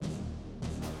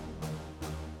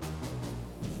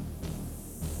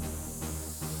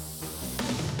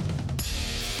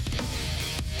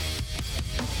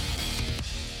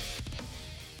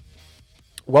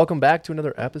Welcome back to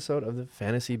another episode of the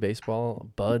Fantasy Baseball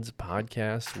Buds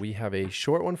podcast. We have a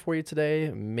short one for you today,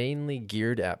 mainly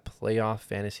geared at playoff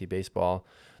fantasy baseball.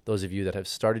 Those of you that have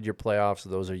started your playoffs,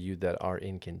 those of you that are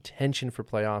in contention for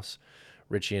playoffs.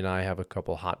 Richie and I have a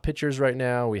couple hot pitchers right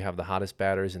now. We have the hottest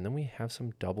batters, and then we have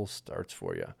some double starts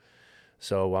for you.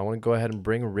 So I want to go ahead and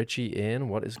bring Richie in.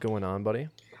 What is going on, buddy?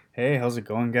 Hey, how's it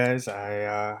going, guys?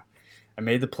 I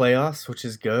made the playoffs, which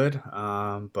is good.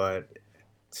 But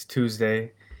it's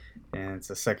Tuesday, and it's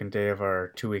the second day of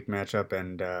our 2-week matchup,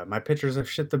 and my pitchers have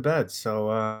shit the bed. So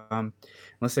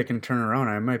unless they can turn around,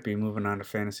 I might be moving on to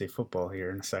fantasy football here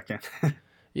in a second.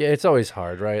 Yeah, it's always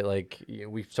hard, right? Like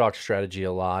we've talked strategy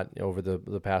a lot over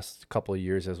the past couple of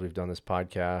years as we've done this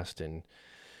podcast, and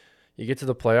you get to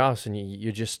the playoffs and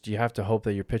you have to hope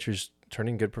that your pitchers turn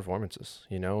in good performances,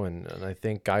 and I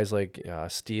think guys like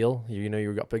Steele, you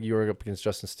were up against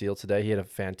Justin Steele today. He had a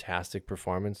fantastic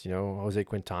performance. Jose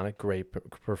Quintana, great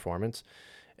performance,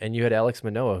 and you had Alex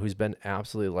Manoah, who's been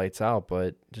absolutely lights out,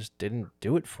 but just didn't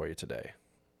do it for you today.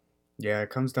 Yeah, it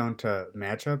comes down to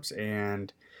matchups,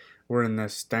 and we're in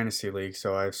this dynasty league,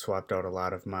 so I've swapped out a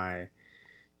lot of my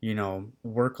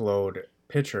workload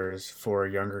pitchers for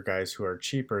younger guys who are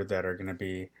cheaper that are going to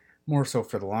be more so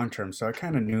for the long term. So I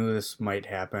kind of knew this might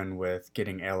happen with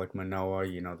getting Alek Manoah.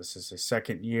 This is his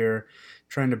second year,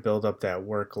 trying to build up that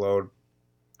workload.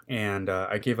 And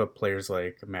I gave up players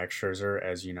like Max Scherzer,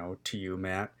 as you know, to you,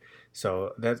 Matt.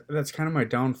 So that's kind of my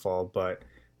downfall, but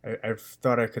I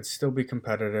thought I could still be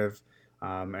competitive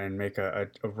and make a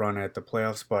run at the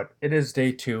playoffs. But it is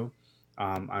day two.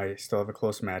 I still have a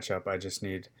close matchup. I just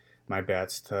need my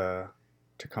bats to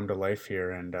come to life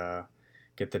here and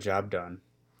get the job done.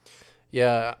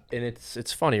 Yeah, and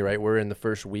it's funny, right? We're in the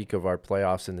first week of our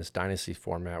playoffs in this dynasty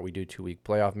format. We do 2-week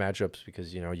playoff matchups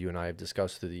because you and I have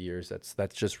discussed through the years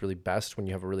that's just really best when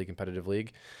you have a really competitive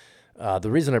league.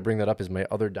 The reason I bring that up is my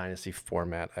other dynasty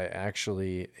format. I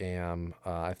actually am,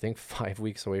 I think, 5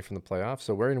 weeks away from the playoffs.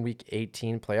 So we're in week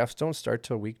 18. Playoffs don't start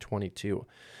till week 22.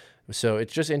 So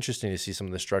it's just interesting to see some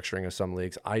of the structuring of some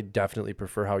leagues. I definitely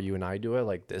prefer how you and I do it.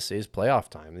 Like, this is playoff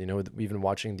time. We've been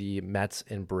watching the Mets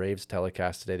and Braves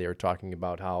telecast today. They were talking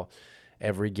about how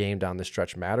every game down the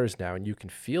stretch matters now, and you can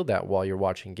feel that while you're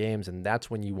watching games, and that's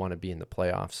when you want to be in the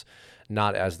playoffs,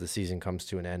 not as the season comes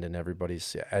to an end and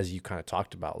everybody's, as you kind of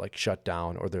talked about, like shut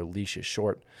down or their leash is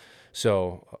short.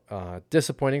 So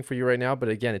disappointing for you right now, but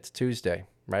again, it's Tuesday,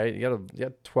 right? You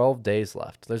got 12 days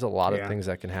left. There's a lot of Yeah, things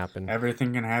that can happen.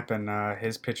 everything can happen.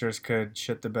 His pitchers could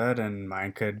shit the bed, and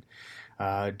mine could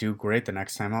do great the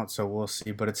next time out. So we'll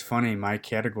see. But it's funny, my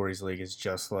categories league is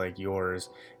just like yours,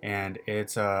 and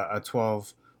it's a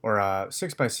 12 or a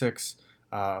 6 by 6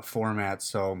 format.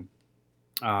 So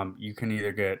you can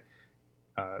either get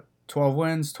 12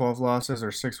 wins, 12 losses,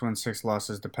 or 6 wins, 6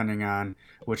 losses, depending on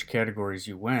which categories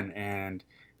you win. And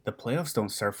the playoffs don't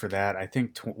start for that. I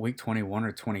think week 21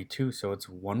 or 22, so it's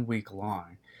 1 week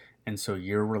long. And so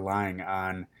you're relying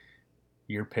on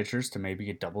your pitchers to maybe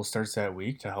get double starts that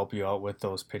week to help you out with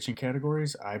those pitching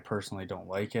categories. I personally don't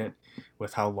like it.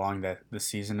 With how long that the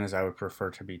season is, I would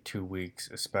prefer to be 2 weeks,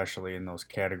 especially in those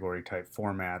category type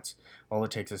formats. All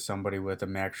it takes is somebody with a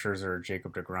Max Scherzer or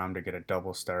Jacob DeGrom to get a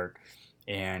double start,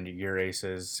 and your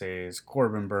aces, say, is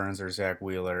Corbin Burns or Zach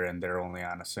Wheeler, and they're only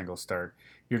on a single start.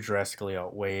 You're drastically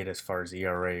outweighed as far as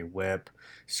ERA, whip,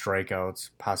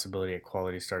 strikeouts, possibility at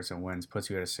quality starts and wins, puts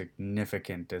you at a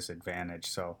significant disadvantage.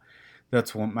 So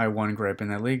that's my one gripe in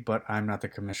that league, but I'm not the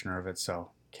commissioner of it,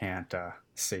 so can't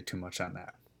say too much on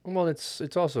that. Well,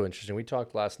 it's also interesting. We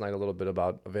talked last night a little bit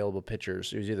about available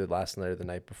pitchers. It was either last night or the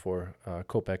night before.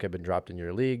 Kopech had been dropped in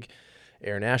your league.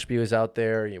 Aaron Ashby was out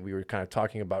there. We were kind of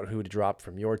talking about who to drop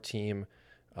from your team.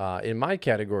 In my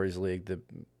categories league,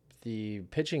 the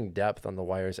pitching depth on the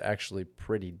wire is actually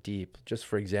pretty deep. Just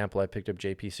for example, I picked up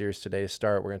JP Sears today to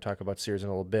start. We're going to talk about Sears in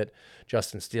a little bit.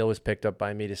 Justin Steele was picked up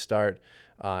by me to start.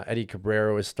 Eddie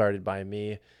Cabrera was started by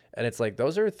me. And it's like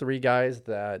those are three guys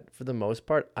that, for the most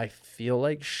part, I feel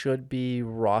like should be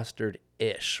rostered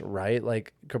ish, right?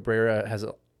 Like Cabrera has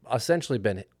essentially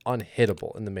been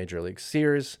unhittable in the major leagues.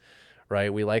 Sears,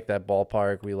 right? We like that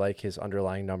ballpark. We like his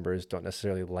underlying numbers. Don't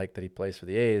necessarily like that he plays for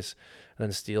the A's. And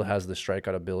then Steele has the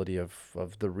strikeout ability of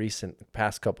the recent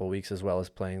past couple of weeks, as well as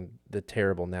playing the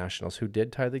terrible Nationals, who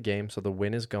did tie the game. So the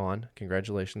win is gone.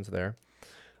 Congratulations there.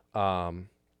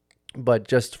 But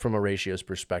just from a ratios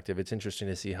perspective, it's interesting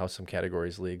to see how some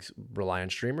categories leagues rely on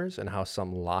streamers and how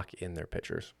some lock in their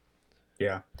pitchers.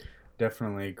 Yeah,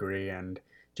 definitely agree. And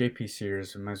JP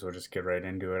Sears, might as well just get right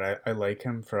into it. I like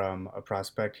him from a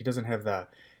prospect. He doesn't have the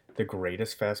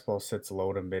greatest fastball, sits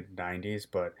low to mid 90s,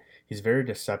 but he's very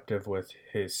deceptive with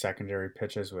his secondary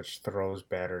pitches, which throws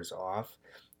batters off.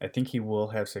 I think he will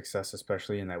have success,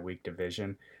 especially in that weak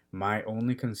division. My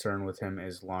only concern with him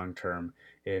is long term.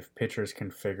 If pitchers can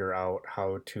figure out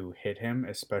how to hit him,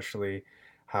 especially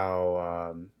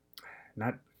how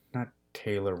not not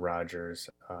Taylor Rogers.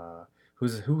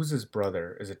 Who's his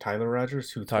brother? Is it Tyler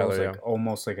Rogers who throws Tyler, yeah. like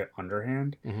almost like an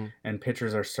underhand? Hmm. And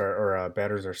pitchers are start or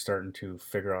batters are starting to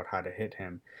figure out how to hit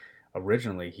him.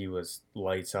 Originally, he was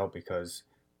lights out because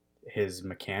his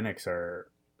mechanics are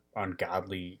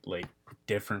ungodly, like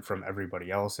different from everybody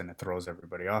else, and it throws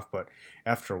everybody off. But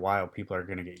after a while, people are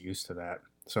going to get used to that.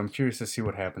 So I'm curious to see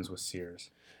what happens with Sears.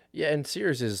 Yeah, and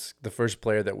Sears is the first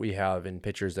player that we have in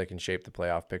pitchers that can shape the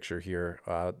playoff picture here.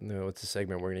 It's a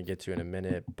segment we're going to get to in a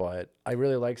minute, but I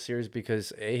really like Sears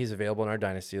because A, he's available in our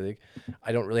dynasty league.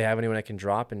 I don't really have anyone I can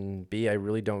drop, and B, I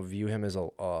really don't view him as a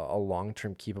long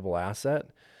term keepable asset.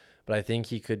 But I think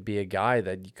he could be a guy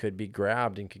that could be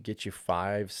grabbed and could get you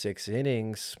 5, 6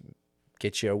 innings,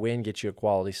 get you a win, get you a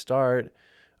quality start,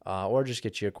 or just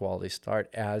get you a quality start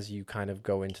as you kind of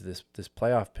go into this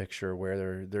playoff picture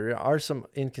where there are some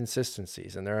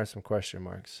inconsistencies and there are some question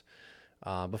marks.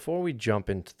 Before we jump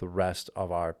into the rest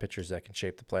of our pitchers that can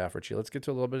shape the playoff, Richie, let's get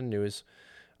to a little bit of news.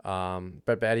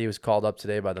 Brett Baty was called up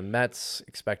today by the Mets,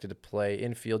 expected to play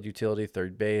infield utility,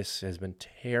 third base, has been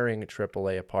tearing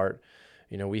AAA apart.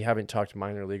 We haven't talked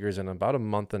minor leaguers in about a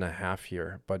month and a half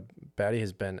here, but Batty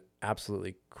has been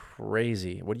absolutely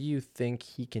crazy. What do you think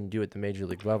he can do at the major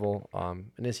league level?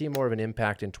 And is he more of an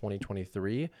impact in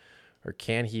 2023, or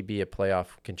can he be a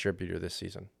playoff contributor this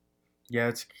season? Yeah,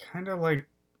 it's kind of like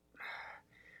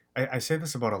I say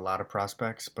this about a lot of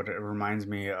prospects, but it reminds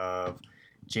me of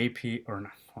JP or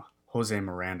not, Jose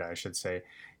Miranda, I should say.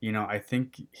 I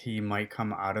think he might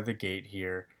come out of the gate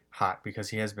here hot because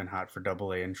he has been hot for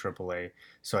Double A and Triple A.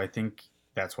 So I think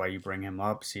that's why you bring him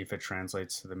up, see if it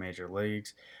translates to the major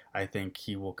leagues. I think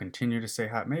he will continue to stay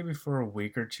hot, maybe for a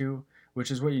week or two, which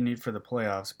is what you need for the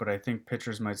playoffs. But I think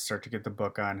pitchers might start to get the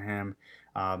book on him,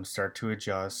 start to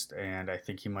adjust, and I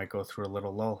think he might go through a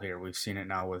little lull here. We've seen it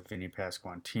now with Vinny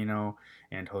Pasquantino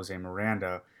and Jose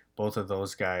Miranda. Both of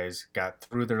those guys got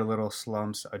through their little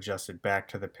slumps, adjusted back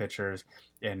to the pitchers,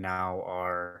 and now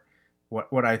are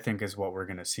what I think is what we're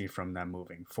going to see from them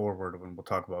moving forward when we'll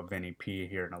talk about Vinny P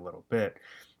here in a little bit.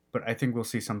 But I think we'll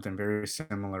see something very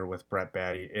similar with Brett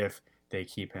Baty if they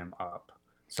keep him up.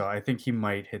 So I think he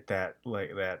might hit that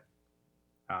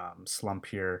slump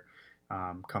here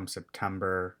come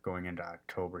September, going into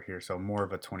October here. So more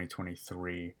of a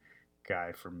 2023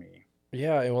 guy for me.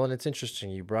 Yeah, and it's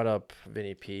interesting. You brought up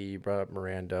Vinny P, you brought up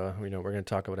Miranda. We're going to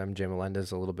talk about MJ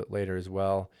Melendez a little bit later as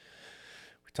well.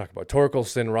 We talk about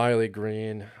Torkelson, Riley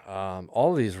Green,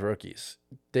 all of these rookies.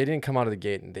 They didn't come out of the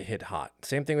gate and they hit hot.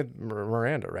 Same thing with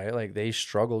Miranda, right? Like they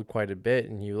struggled quite a bit,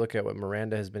 and you look at what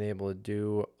Miranda has been able to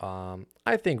do.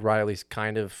 I think Riley's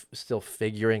kind of still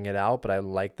figuring it out, but I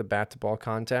like the bat to ball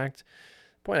contact.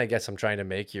 The point I guess I'm trying to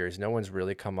make here is no one's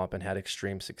really come up and had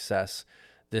extreme success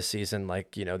this season,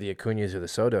 like the Acuñas or the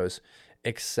Sotos,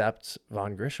 except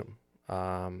Von Grisham.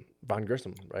 Von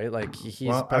Grissom, right? Like he's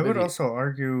Well, I probably would the. also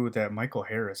argue that Michael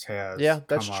Harris has Yeah,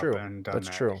 that's come up true. and done That's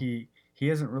that. true. He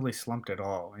hasn't really slumped at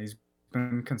all. He's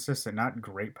been consistent, not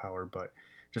great power, but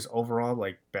just overall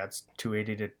like bats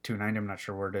 280 to 290. I'm not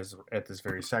sure where it is at this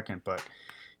very second, but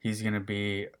he's going to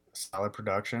be solid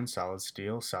production, solid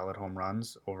steal, solid home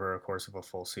runs over a course of a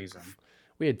full season.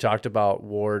 We had talked about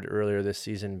Ward earlier this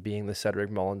season being the Cedric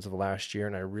Mullins of last year,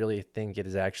 and I really think it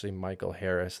is actually Michael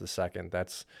Harris the second.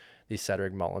 That's the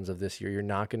Cedric Mullins of this year. You're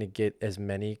not going to get as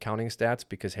many counting stats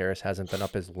because Harris hasn't been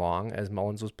up as long as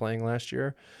Mullins was playing last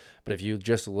year. But if you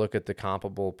just look at the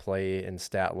comparable play and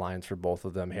stat lines for both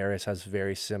of them, Harris has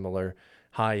very similar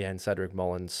high-end Cedric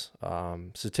Mullins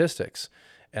statistics.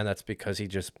 And that's because he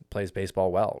just plays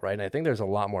baseball well, right? And I think there's a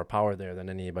lot more power there than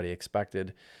anybody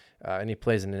expected. And he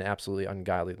plays in an absolutely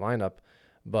ungodly lineup.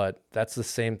 But that's the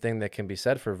same thing that can be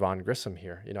said for Von Grissom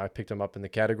here. I picked him up in the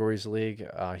categories league.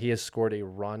 He has scored a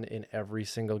run in every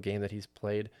single game that he's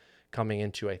played coming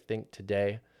into, I think,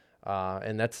 today.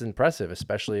 And that's impressive,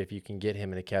 especially if you can get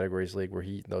him in a categories league where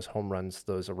those home runs,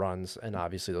 those runs, and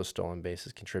obviously those stolen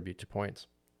bases contribute to points.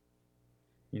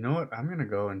 You know what? I'm going to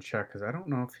go and check because I don't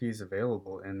know if he's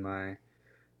available in my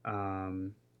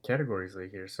um, categories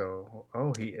league here. So,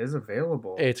 oh, he is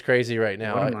available. It's crazy right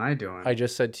now. What I, am I I doing?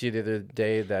 just said to you the other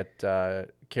day that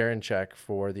Karen check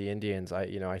for the Indians.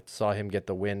 I saw him get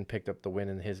the win, picked up the win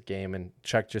in his game, and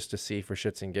checked just to see for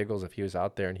shits and giggles if he was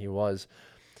out there, and he was.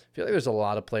 I feel like there's a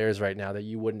lot of players right now that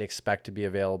you wouldn't expect to be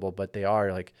available, but they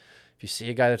are. Like If you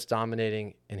see a guy that's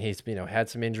dominating and he's had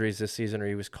some injuries this season or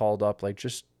he was called up, like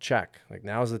just check. Like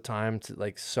now's the time to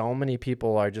like so many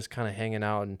people are just kind of hanging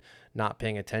out and not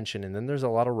paying attention, and then there's a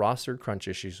lot of roster crunch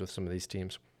issues with some of these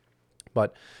teams.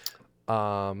 But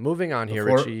moving on here,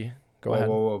 Before, Richie, go whoa, ahead.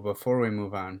 whoa, whoa, before we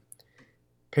move on,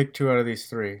 pick two out of these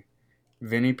three: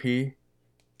 Vinny P,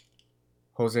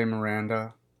 Jose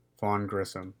Miranda, Vaughn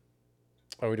Grissom.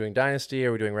 Are we doing dynasty?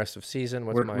 Are we doing rest of season?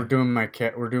 What's We're my? doing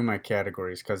we're doing my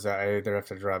categories because I either have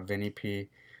to drop Vinny P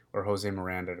or Jose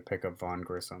Miranda to pick up Vaughn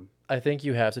Grissom. I think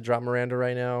you have to drop Miranda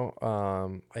right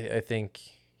now. I think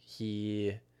he.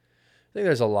 I think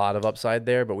there's a lot of upside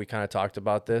there, but we kind of talked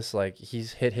about this. Like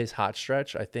he's hit his hot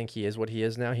stretch. I think he is what he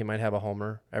is now. He might have a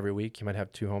homer every week. He might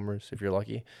have two homers if you're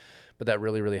lucky. But that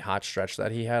really, really hot stretch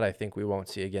that he had, I think we won't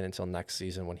see again until next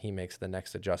season when he makes the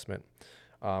next adjustment.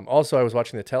 Also, I was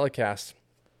watching the telecast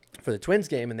for the Twins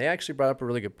game, and they actually brought up a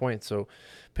really good point. So,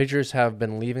 pitchers have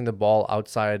been leaving the ball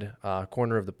outside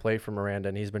corner of the plate for Miranda,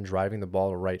 and he's been driving the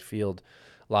ball to right field.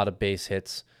 A lot of base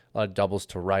hits, a lot of doubles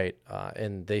to right,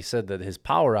 and they said that his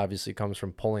power obviously comes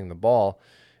from pulling the ball.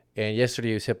 And yesterday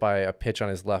he was hit by a pitch on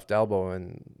his left elbow,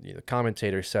 and the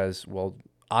commentator says, "Well,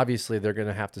 obviously they're going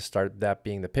to have to start that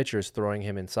being the pitchers throwing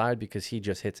him inside because he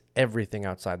just hits everything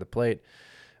outside the plate."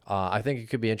 I think it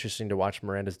could be interesting to watch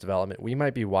Miranda's development. We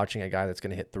might be watching a guy that's going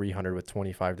to hit 300 with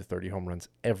 25 to 30 home runs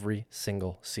every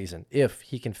single season if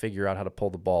he can figure out how to pull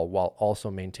the ball while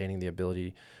also maintaining the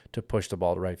ability to push the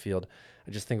ball to right field.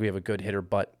 I just think we have a good hitter,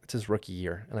 but it's his rookie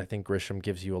year, and I think Grisham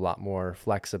gives you a lot more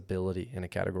flexibility in a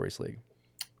categories league.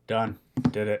 Done.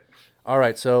 Did it. All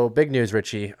right, so big news,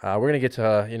 Richie. We're gonna get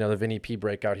to the Vinny P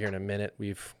breakout here in a minute.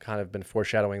 We've kind of been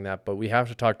foreshadowing that, but we have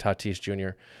to talk Tatis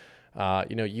Jr.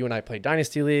 You and I play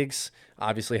dynasty leagues.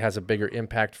 Obviously, has a bigger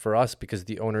impact for us because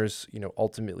the owners,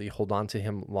 ultimately hold on to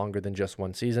him longer than just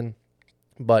one season.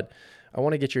 But I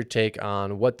want to get your take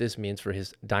on what this means for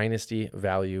his dynasty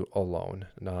value alone.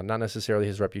 Not necessarily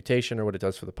his reputation or what it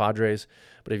does for the Padres,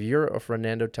 but if you're a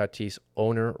Fernando Tatis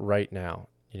owner right now,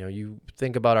 you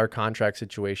think about our contract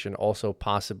situation, also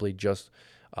possibly just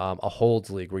a holds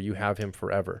league where you have him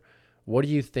forever. What are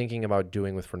you thinking about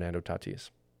doing with Fernando Tatis?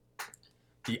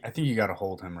 I think you got to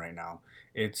hold him right now.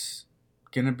 It's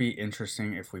gonna be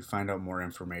interesting if we find out more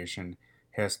information.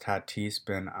 Has Tatis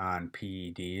been on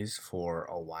PEDs for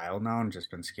a while now and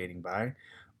just been skating by?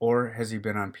 Or has he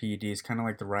been on PEDs kind of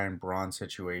like the Ryan Braun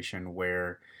situation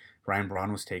where Ryan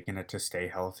Braun was taking it to stay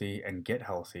healthy and get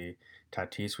healthy?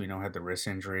 Tatis, we know, had the wrist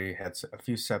injury, had a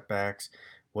few setbacks.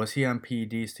 Was he on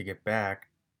PEDs to get back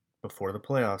before the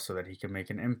playoffs so that he could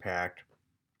make an impact?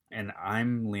 And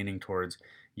I'm leaning towards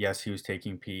yes, he was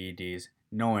taking PEDs,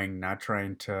 knowing, not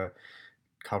trying to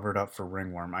cover it up for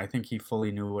ringworm. I think he fully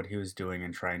knew what he was doing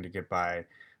and trying to get by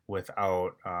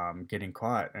without getting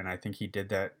caught. And I think he did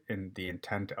that in the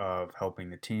intent of helping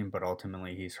the team, but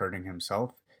ultimately he's hurting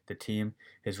himself, the team,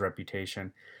 his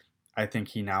reputation. I think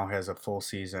he now has a full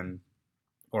season,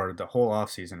 or the whole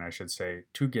off season, I should say,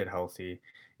 to get healthy,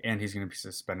 and he's going to be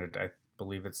suspended. I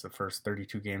believe it's the first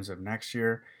 32 games of next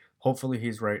year. Hopefully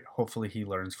he's right. Hopefully he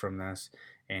learns from this,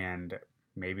 and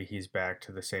maybe he's back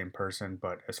to the same person.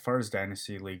 But as far as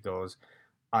dynasty league goes,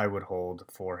 I would hold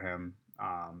for him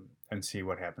and see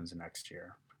what happens next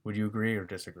year. Would you agree or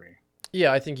disagree?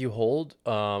 Yeah, I think you hold.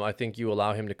 I think you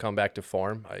allow him to come back to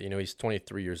form. He's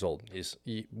 23 years old.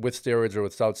 With steroids or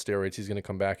without steroids, he's going to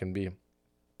come back and be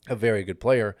a very good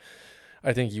player.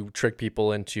 I think you trick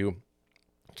people into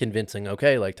convincing,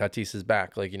 okay, like Tatis is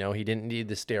back. Like, he didn't need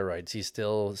the steroids. He's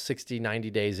still 60,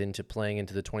 90 days into playing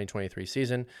into the 2023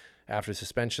 season after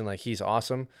suspension. Like, he's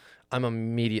awesome. I'm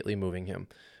immediately moving him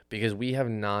because we have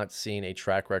not seen a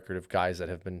track record of guys that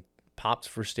have been popped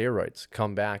for steroids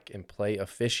come back and play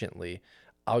efficiently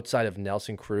outside of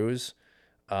Nelson Cruz.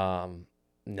 Um,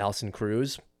 Nelson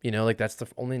Cruz, like that's the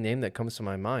only name that comes to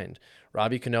my mind.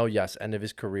 Robbie Cano, yes, end of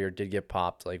his career, did get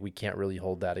popped. Like we can't really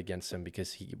hold that against him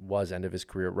because he was end of his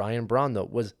career. Ryan Braun, though,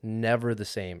 was never the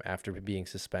same after being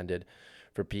suspended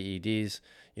for PEDs.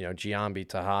 Giambi,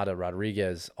 Tejada,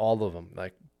 Rodriguez, all of them,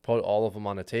 like put all of them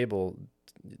on the table.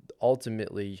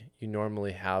 Ultimately, you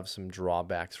normally have some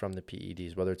drawbacks from the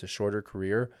PEDs, whether it's a shorter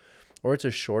career or it's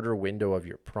a shorter window of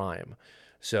your prime.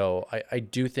 So I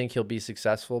do think he'll be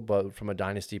successful, but from a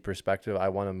dynasty perspective, I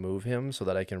want to move him so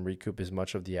that I can recoup as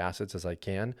much of the assets as I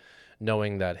can,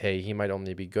 knowing that, hey, he might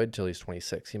only be good till he's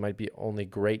 26. He might be only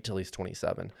great till he's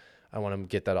 27. I want to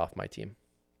get that off my team.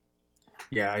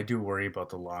 Yeah, I do worry about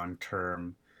the long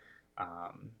term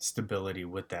stability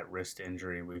with that wrist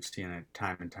injury. We've seen it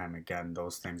time and time again.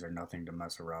 Those things are nothing to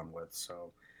mess around with.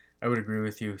 So I would agree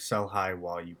with you. Sell high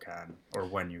while you can, or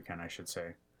when you can, I should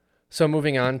say. So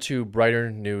moving on to brighter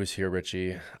news here,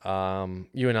 Richie.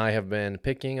 You and I have been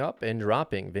picking up and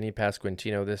dropping Vinny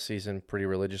Pasquantino this season pretty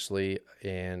religiously,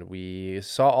 and we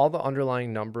saw all the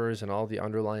underlying numbers and all the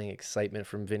underlying excitement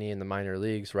from Vinny in the minor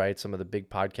leagues. Right, some of the big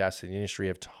podcasts in the industry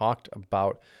have talked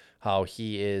about how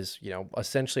he is,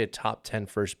 essentially a top 10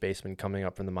 first baseman coming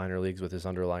up from the minor leagues with his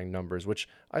underlying numbers, which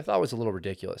I thought was a little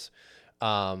ridiculous.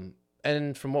 Um,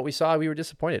 and from what we saw, we were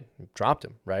disappointed. Dropped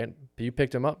him, right? You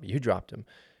picked him up, you dropped him.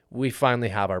 We finally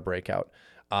have our breakout.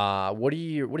 What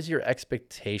is your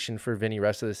expectation for Vinny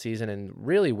rest of the season, and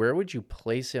really where would you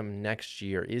place him next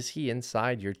year? Is he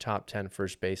inside your top 10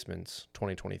 first basemen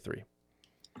 2023?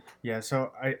 Yeah,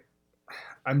 so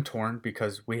I'm torn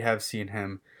because we have seen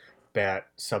him bat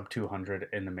sub 200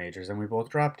 in the majors, and we both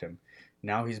dropped him.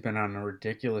 Now he's been on a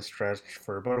ridiculous stretch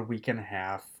for about a week and a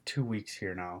half, 2 weeks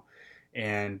here now,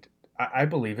 and I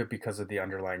believe it because of the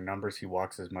underlying numbers. He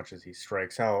walks as much as he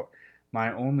strikes out.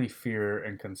 My only fear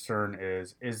and concern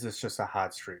is this just a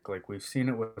hot streak? Like we've seen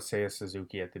it with Seiya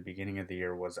Suzuki at the beginning of the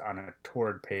year, was on a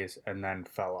torrid pace and then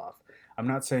fell off. I'm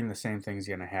not saying the same thing's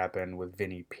going to happen with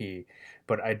Vinny P,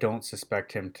 but I don't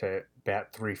suspect him to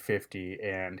bat 350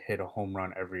 and hit a home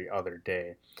run every other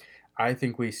day. I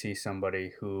think we see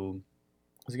somebody who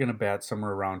is going to bat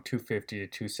somewhere around 250 to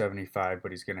 275,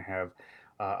 but he's going to have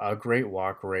a great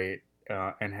walk rate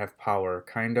and have power.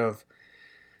 Kind of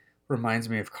reminds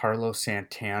me of Carlos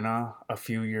Santana a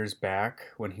few years back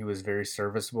when he was very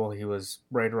serviceable. He was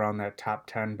right around that top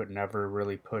 10, but never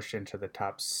really pushed into the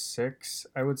top six,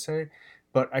 I would say.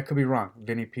 But I could be wrong.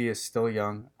 Vinny P is still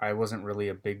young. I wasn't really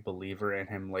a big believer in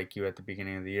him like you at the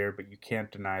beginning of the year, but you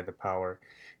can't deny the power.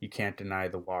 You can't deny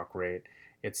the walk rate.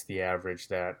 It's the average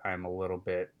that I'm a little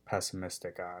bit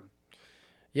pessimistic on.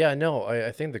 Yeah, no,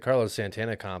 I think the Carlos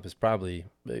Santana comp is probably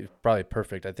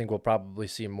perfect. I think we'll probably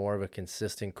see more of a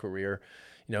consistent career.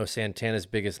 Santana's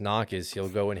biggest knock is he'll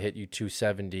go and hit you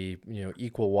 270,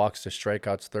 equal walks to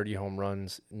strikeouts, 30 home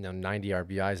runs, 90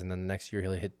 RBIs, and then the next year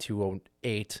he'll hit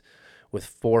 208 with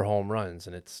 4 home runs,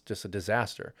 and it's just a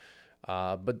disaster.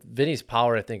 But Vinny's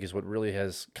power, I think, is what really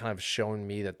has kind of shown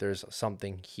me that there's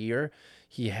something here.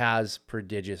 He has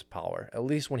prodigious power, at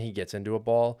least when he gets into a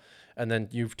ball. And then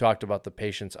you've talked about the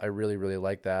patience. I really, really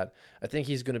like that. I think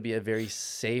he's going to be a very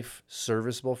safe,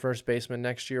 serviceable first baseman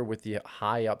next year with the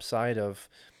high upside of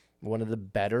one of the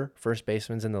better first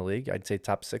basemen in the league. I'd say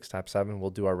top 6, top 7. We'll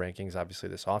do our rankings, obviously,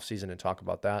 this offseason and talk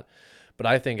about that. But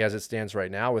I think as it stands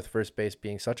right now, with first base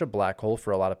being such a black hole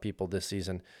for a lot of people this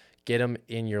season, get him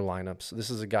in your lineups. This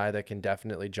is a guy that can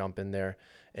definitely jump in there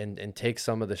and take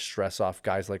some of the stress off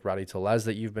guys like Rowdy Tellez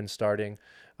that you've been starting.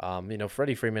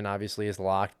 Freddie Freeman obviously is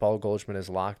locked. Paul Goldschmidt is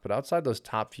locked. But outside those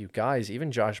top few guys,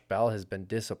 even Josh Bell has been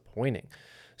disappointing.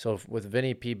 So with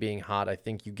Vinny P being hot, I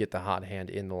think you get the hot hand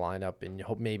in the lineup, and you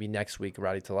hope maybe next week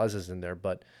Rowdy Tellez is in there.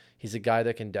 But he's a guy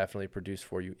that can definitely produce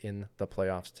for you in the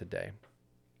playoffs today.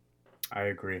 I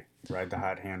agree. Ride the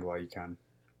hot hand while you can.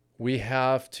 We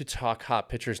have to talk hot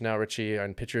pitchers now, Richie,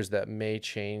 and pitchers that may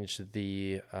change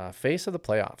the face of the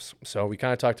playoffs. So we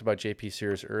kind of talked about JP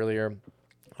Sears earlier.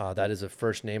 That is a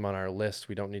first name on our list.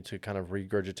 We don't need to kind of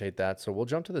regurgitate that. So we'll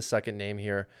jump to the second name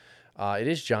here. It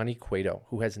is Johnny Cueto,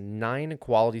 who has 9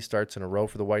 quality starts in a row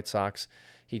for the White Sox.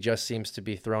 He just seems to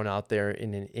be thrown out there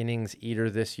in an innings eater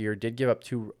this year. Did give up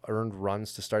 2 earned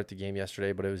runs to start the game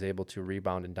yesterday, but it was able to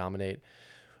rebound and dominate.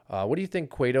 What do you think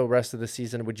Cueto rest of the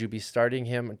season? Would you be starting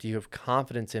him? Do you have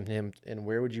confidence in him? And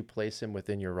where would you place him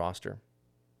within your roster?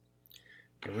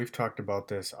 Yeah, we've talked about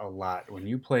this a lot. When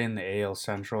you play in the AL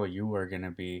Central, you are going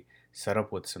to be set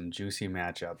up with some juicy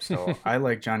matchups. So I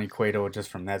like Johnny Cueto just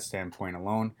from that standpoint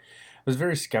alone. I was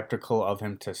very skeptical of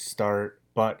him to start,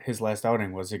 but his last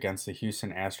outing was against the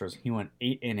Houston Astros. He went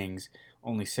 8 innings,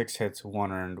 only 6 hits,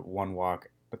 1 earned, 1 walk,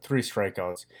 but 3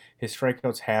 strikeouts. His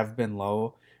strikeouts have been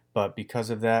low, but because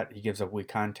of that, he gives up weak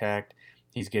contact.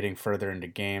 He's getting further into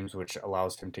games, which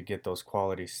allows him to get those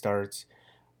quality starts.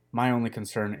 My only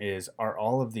concern is, are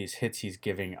all of these hits he's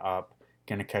giving up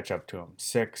going to catch up to him?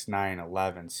 6, 9,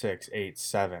 11, 6, 8,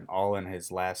 7, all in his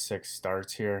last 6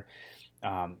 starts here.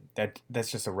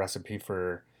 That's just a recipe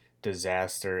for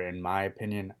disaster, in my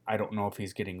opinion. I don't know if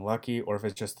he's getting lucky or if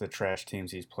it's just the trash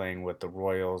teams he's playing with, the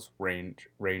Royals,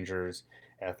 Rangers,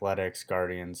 Athletics,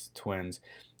 Guardians, Twins.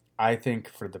 I think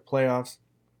for the playoffs,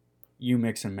 you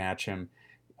mix and match him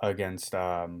against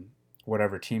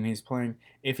whatever team he's playing.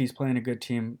 If he's playing a good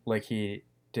team like he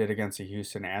did against the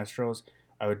Houston Astros,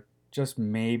 I would just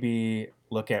maybe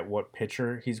look at what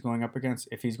pitcher he's going up against.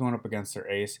 If he's going up against their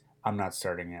ace, I'm not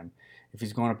starting him. If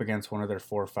he's going up against one of their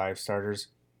 4 or 5 starters,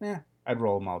 I'd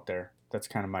roll him out there. That's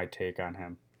kind of my take on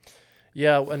him.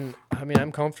 Yeah, and I mean,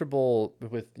 I'm comfortable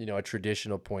with a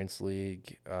traditional points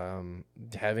league,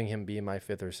 having him be my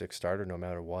fifth or sixth starter no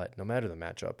matter what, no matter the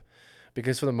matchup,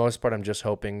 because for the most part, I'm just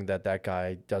hoping that that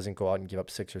guy doesn't go out and give up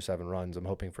 6 or 7 runs. I'm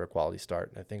hoping for a quality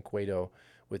start, and I think Cueto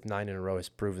with 9 in a row has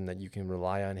proven that you can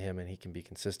rely on him and he can be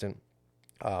consistent.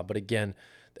 But again,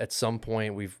 at some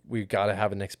point, we've got to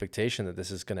have an expectation that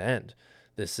this is going to end.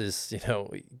 This is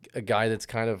a guy that's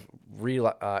kind of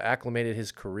acclimated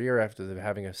his career after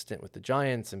having a stint with the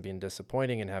Giants and being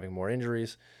disappointing and having more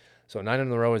injuries. So 9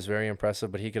 in a row is very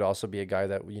impressive, but he could also be a guy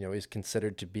that is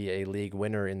considered to be a league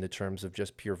winner in the terms of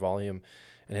just pure volume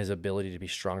and his ability to be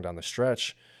strong down the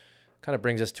stretch. Kind of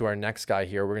brings us to our next guy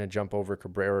here. We're going to jump over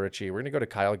Cabrera Richie. We're going to go to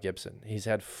Kyle Gibson. He's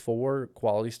had 4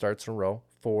 quality starts in a row,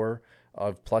 4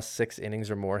 of +6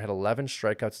 innings or more. Had 11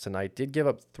 strikeouts tonight. Did give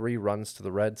up 3 runs to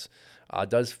the Reds.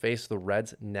 Does face the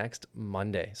Reds next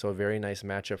Monday. So a very nice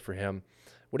matchup for him.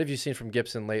 What have you seen from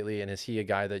Gibson lately? And is he a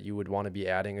guy that you would want to be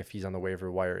adding if he's on the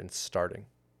waiver wire and starting?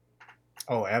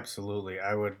 Oh, absolutely.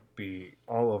 I would be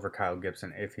all over Kyle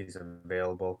Gibson if he's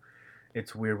available.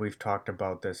 It's weird. We've talked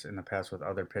about this in the past with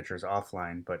other pitchers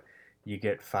offline, but you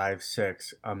get five,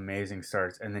 six amazing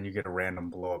starts, and then you get a random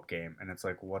blow up game, and it's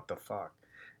like, what the fuck?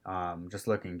 Just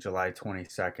looking, July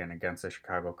 22nd against the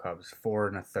Chicago Cubs,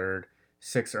 4 1/3,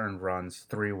 6 earned runs,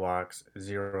 3 walks,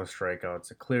 0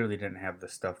 strikeouts. It clearly didn't have the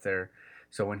stuff there.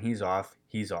 So when he's off,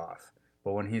 he's off.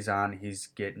 But when he's on, he's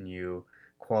getting you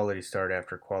quality start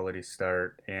after quality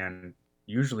start, and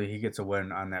usually he gets a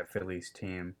win on that Phillies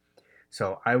team.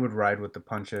 So I would ride with the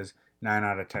punches. 9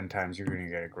 out of 10 times, you're going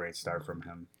to get a great start from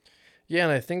him. Yeah,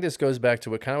 and I think this goes back to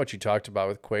what you talked about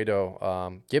with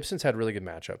Cueto. Gibson's had really good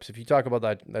matchups. If you talk about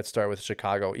that start with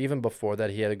Chicago, even before that,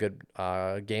 he had a good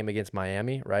game against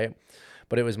Miami, right?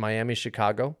 But it was Miami,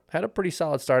 Chicago. Had a pretty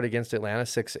solid start against Atlanta,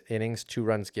 6 innings, 2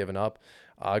 runs given up.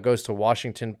 Goes to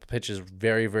Washington, pitches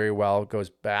very, very well. Goes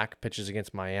back, pitches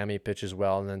against Miami, pitches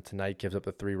well, and then tonight gives up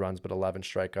the 3 runs, but 11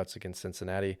 strikeouts against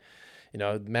Cincinnati.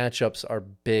 Matchups are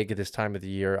big this time of the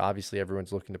year. Obviously,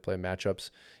 everyone's looking to play matchups.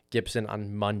 Gibson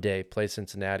on Monday plays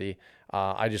Cincinnati.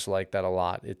 I just like that a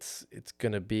lot. It's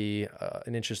going to be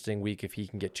an interesting week if he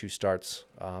can get 2 starts.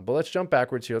 But let's jump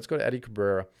backwards here. Let's go to Eddie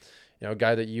Cabrera. A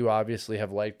guy that you obviously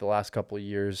have liked the last couple of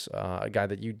years, a guy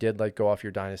that you did let go off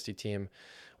your dynasty team.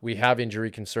 We have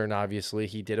injury concern, obviously.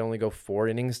 He did only go 4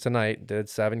 innings tonight, did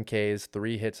 7 Ks,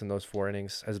 3 hits in those 4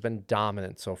 innings, has been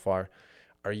dominant so far.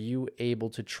 Are you able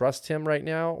to trust him right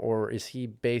now, or is he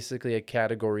basically a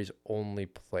categories only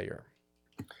player?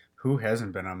 Who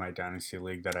hasn't been on my dynasty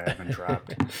league that I haven't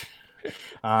dropped?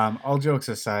 All jokes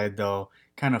aside, though,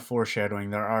 kind of foreshadowing,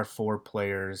 there are 4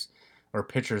 players or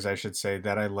pitchers, I should say,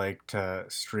 that I like to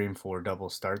stream for double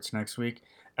starts next week.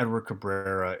 Edward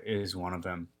Cabrera is one of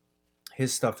them.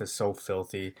 His stuff is so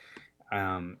filthy.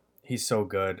 He's so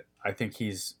good. I think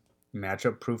he's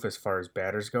matchup proof as far as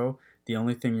batters go. The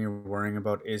only thing you're worrying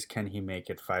about is can he make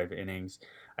it 5 innings?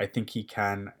 I think he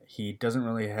can. He doesn't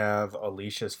really have a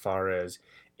leash as far as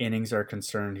innings are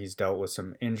concerned. He's dealt with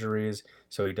some injuries,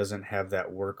 so he doesn't have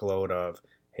that workload of,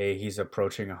 hey, he's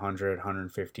approaching 100,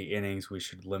 150 innings. We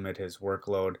should limit his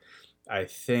workload. I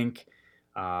think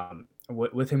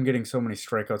with him getting so many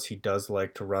strikeouts, he does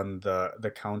like to run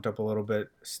the count up a little bit.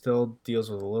 Still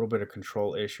deals with a little bit of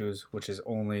control issues, which is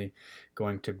only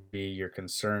going to be your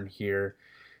concern here.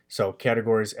 So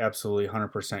categories, absolutely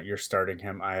 100% you're starting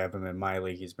him. I have him in my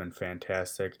league. He's been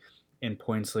fantastic. In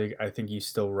points league, I think you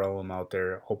still roll him out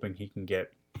there, hoping he can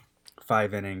get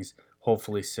 5 innings,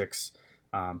 hopefully six,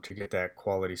 to get that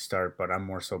quality start. But I'm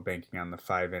more so banking on the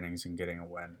 5 innings and getting a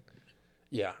win.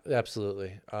 Yeah,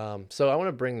 absolutely. So I want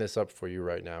to bring this up for you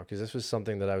right now because this was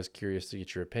something that I was curious to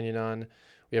get your opinion on.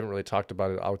 We haven't really talked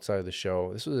about it outside of the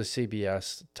show. This was a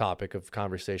CBS topic of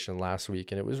conversation last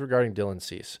week, and it was regarding Dylan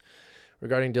Cease.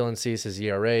 Regarding Dylan Cease, his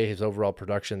ERA, his overall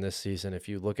production this season, if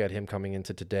you look at him coming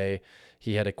into today,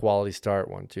 he had a quality start.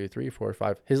 One, two, three, four,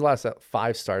 five. His last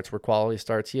 5 starts were quality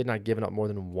starts. He had not given up more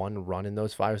than 1 run in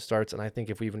those 5 starts. And I think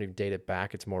if we even date it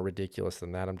back, it's more ridiculous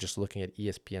than that. I'm just looking at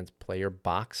ESPN's player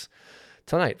box.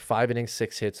 Tonight, 5 innings,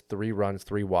 6 hits, 3 runs,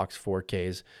 3 walks, 4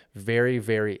 Ks. Very,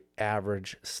 very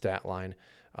average stat line.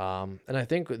 And I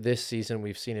think this season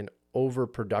we've seen an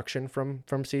overproduction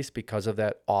from Cease because of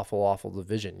that awful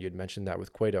division. You had mentioned that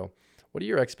with Cueto. What are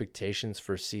your expectations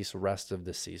for Cease rest of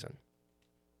the season?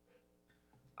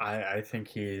 I think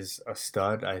he's a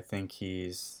stud. I think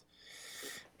he's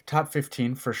top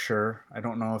 15 for sure. I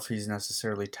don't know if he's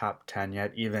necessarily top 10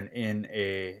 yet, even in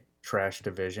a trash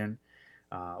division.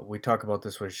 We talk about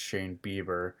this with Shane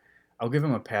Bieber. I'll give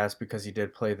him a pass because he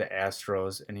did play the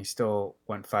Astros and he still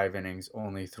went 5 innings,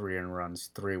 only 3 in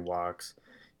runs, 3 walks.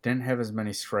 Didn't have as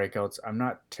many strikeouts. I'm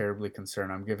not terribly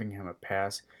concerned. I'm giving him a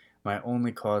pass. My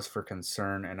only cause for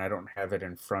concern, and I don't have it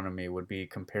in front of me, would be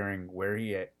comparing where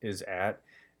is at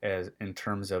as in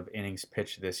terms of innings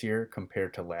pitched this year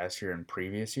compared to last year and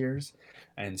previous years,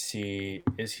 and see,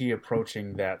 is he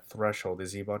approaching that threshold?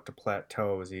 Is he about to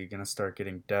plateau? Is he going to start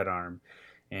getting dead arm?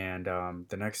 And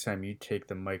the next time you take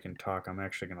the mic and talk, I'm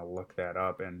actually going to look that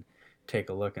up and take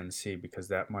a look and see, because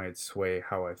that might sway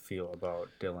how I feel about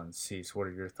Dylan Cease. What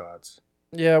are your thoughts?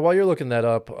 Yeah, while you're looking that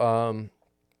up,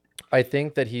 I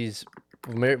think that he's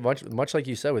much like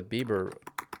you said with Bieber,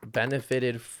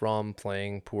 benefited from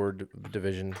playing poor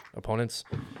division opponents.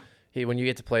 When you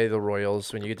get to play the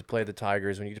Royals, when you get to play the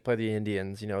Tigers, when you get to play the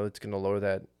Indians, it's going to lower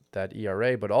that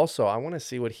ERA. But also, I want to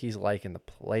see what he's like in the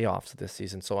playoffs this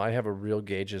season. So I have a real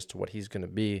gauge as to what he's going to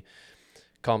be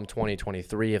come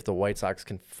 2023 if the White Sox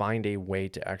can find a way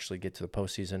to actually get to the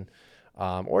postseason.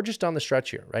 Or just down the stretch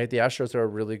here, right? The Astros are a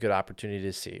really good opportunity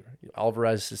to see.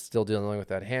 Alvarez is still dealing with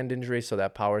that hand injury, so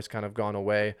that power's kind of gone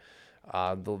away.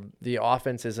 The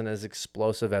offense isn't as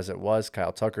explosive as it was.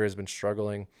 Kyle Tucker has been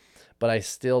struggling, but I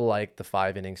still like the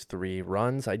 5 innings, 3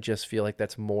 runs. I just feel like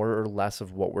that's more or less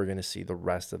of what we're going to see the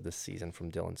rest of the season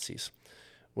from Dylan Cease.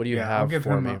 What do you Yeah, I'll have give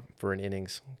for him me a for an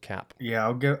innings cap? yeah,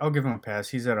 I'll give him a pass.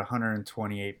 He's at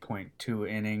 128.2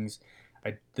 innings.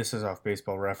 This is off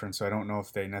Baseball Reference, so I don't know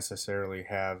if they necessarily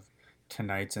have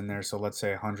tonight's in there. So let's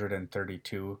say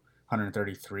 132,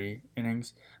 133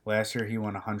 innings. Last year he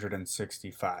won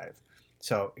 165.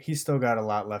 So he's still got a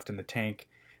lot left in the tank.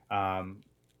 Um,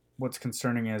 what's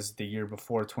concerning is the year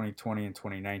before, 2020 and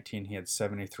 2019, he had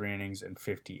 73 innings and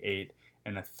 58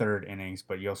 and a third innings,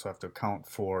 but you also have to account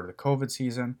for the COVID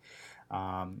season.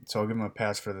 So I'll give him a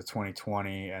pass for the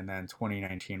 2020, and then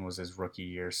 2019 was his rookie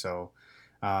year. So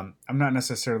I'm not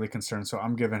necessarily concerned. So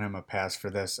I'm giving him a pass for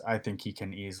this. I think he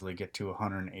can easily get to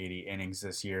 180 innings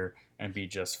this year and be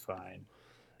just fine.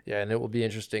 Yeah, and it will be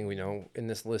interesting. In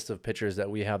this list of pitchers that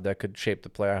we have that could shape the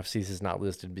playoff season is not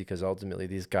listed because ultimately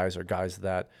these guys are guys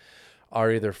that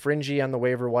are either fringy on the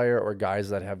waiver wire or guys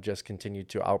that have just continued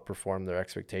to outperform their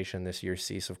expectation this year.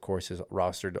 Cease, of course, is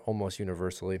rostered almost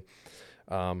universally.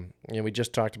 We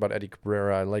just talked about Eddie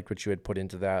Cabrera. I liked what you had put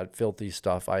into that. Filthy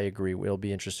stuff. I agree. It'll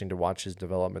be interesting to watch his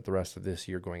development the rest of this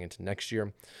year going into next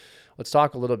year. Let's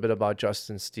talk a little bit about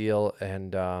Justin Steele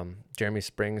and Jeremy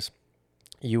Springs.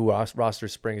 You roster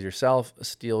Springs yourself.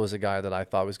 Steele is a guy that I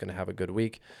thought was going to have a good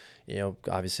week.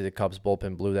 Obviously the Cubs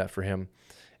bullpen blew that for him.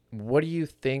 What do you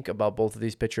think about both of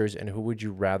these pitchers, and who would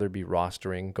you rather be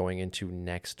rostering going into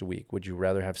next week? Would you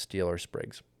rather have Steele or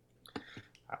Spriggs?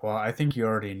 Well, I think you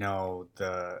already know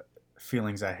the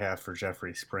feelings I have for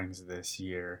Jeffrey Springs this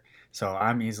year. So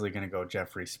I'm easily going to go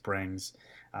Jeffrey Springs.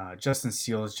 Justin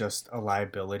Steele is just a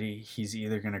liability. He's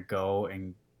either going to go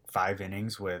in 5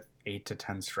 innings with 8 to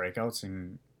 10 strikeouts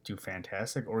and do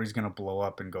fantastic, or he's going to blow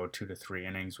up and go 2 to 3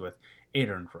 innings with 8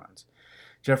 earned runs.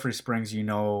 Jeffrey Springs,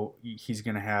 he's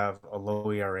going to have a low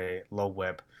ERA, low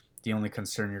whip. The only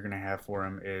concern you're going to have for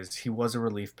him is he was a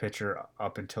relief pitcher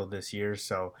up until this year,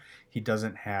 so he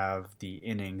doesn't have the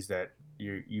innings that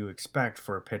you expect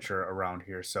for a pitcher around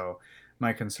here. So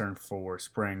my concern for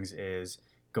Springs is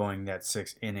going that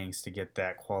 6 innings to get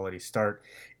that quality start.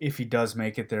 If he does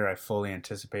make it there, I fully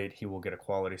anticipate he will get a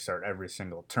quality start every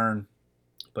single turn.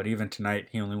 But even tonight,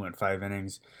 he only went 5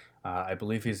 innings. I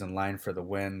believe he's in line for the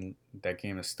win. That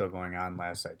game is still going on,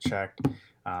 last I checked.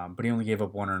 But he only gave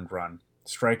up 1 earned run.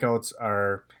 Strikeouts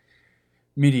are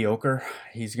mediocre.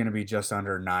 He's going to be just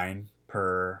under 9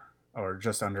 per, or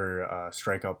just under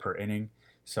strikeout per inning.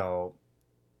 So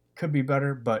could be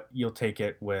better, but you'll take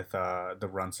it with the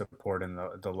run support and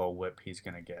the low whip he's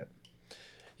going to get.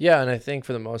 Yeah, and I think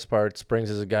for the most part, Springs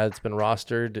is a guy that's been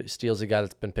rostered. Steele's a guy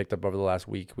that's been picked up over the last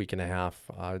week and a half.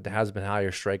 Has been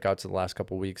higher strikeouts in the last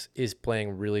couple of weeks. Is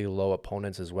playing really low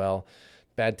opponents as well.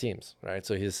 Bad teams, right?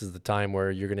 So this is the time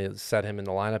where you're going to set him in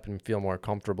the lineup and feel more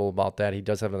comfortable about that. He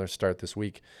does have another start this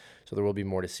week, so there will be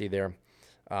more to see there.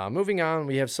 Moving on,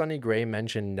 we have Sonny Gray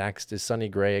mentioned next. Is Sonny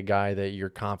Gray a guy that you're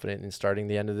confident in starting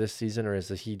the end of this season, or is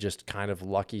he just kind of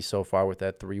lucky so far with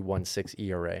that 3.16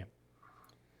 ERA?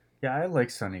 Yeah, I like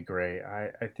Sonny Gray.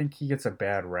 I think he gets a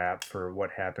bad rap for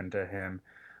what happened to him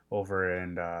over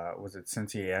in, was it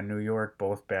Cincy and New York?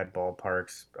 Both bad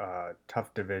ballparks,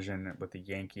 tough division with the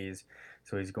Yankees.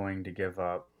 So he's going to give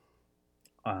up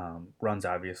runs,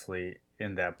 obviously,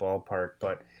 in that ballpark.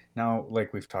 But now,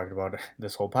 like we've talked about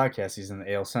this whole podcast, he's in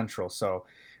the AL Central. So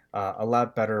a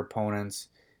lot better opponents.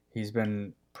 He's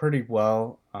been pretty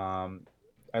well.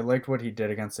 I liked what he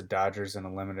did against the Dodgers in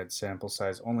a limited sample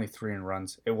size, only 3 in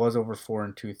runs. It was over 4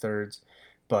 and 2/3,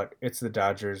 but it's the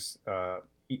Dodgers.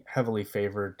 heavily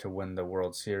favored to win the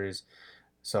World Series.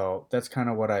 So that's kind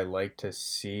of what I like to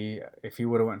see. If he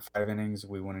would have went 5 innings,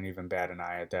 we wouldn't even bat an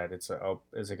eye at that. It's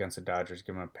against the Dodgers,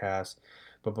 give him a pass.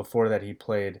 But before that, he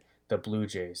played the Blue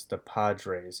Jays, the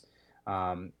Padres,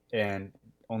 and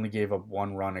only gave up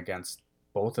 1 run against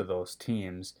both of those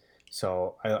teams.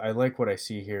 So I like what I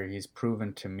see here. He's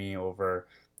proven to me over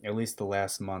at least the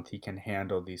last month he can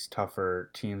handle these tougher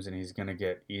teams, and he's going to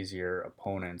get easier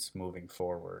opponents moving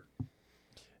forward.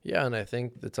 Yeah, and I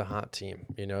think it's a hot team.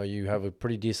 You know, you have a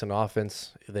pretty decent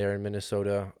offense there in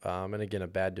Minnesota, and again, a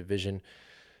bad division.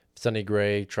 Sonny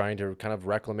Gray trying to kind of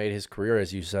reclimate his career,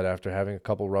 as you said, after having a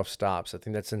couple rough stops. I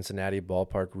think that Cincinnati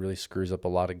ballpark really screws up a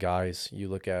lot of guys. You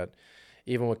look at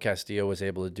even what Castillo was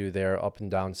able to do there, up and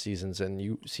down seasons, and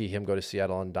you see him go to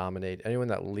Seattle and dominate. Anyone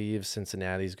that leaves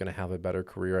Cincinnati is going to have a better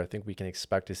career. I think we can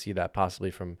expect to see that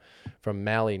possibly from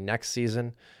Malley next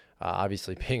season,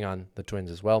 obviously being on the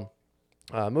Twins as well.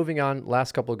 Moving on,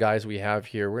 last couple of guys we have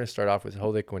here. We're going to start off with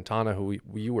Jose Quintana, who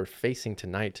we were facing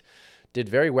tonight. Did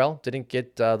very well. Didn't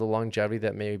get the longevity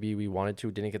that maybe we wanted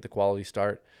to. Didn't get the quality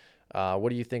start. What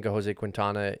do you think of Jose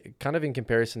Quintana? Kind of in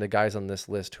comparison to guys on this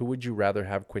list, who would you rather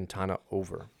have Quintana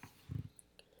over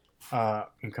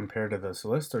And compared to this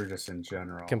list, or just in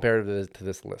general? compared to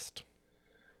this list?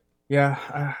 Yeah,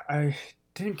 I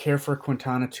didn't care for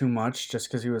Quintana too much just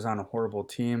because he was on a horrible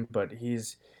team, but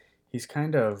he's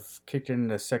kind of kicked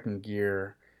into second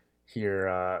gear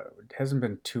here. Hasn't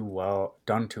been too well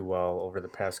over the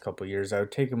past couple years. I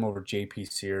would take him over J.P.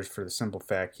 Sears for the simple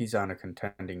fact he's on a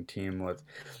contending team with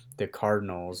the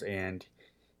Cardinals, and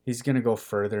he's gonna go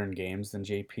further in games than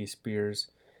J.P. Spears.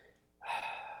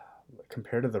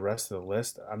 Compared to the rest of the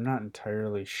list, I'm not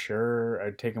entirely sure.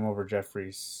 I'd take him over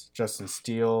Justin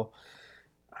Steele.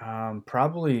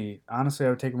 Probably, honestly, I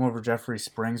would take him over Jeffrey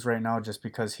Springs right now just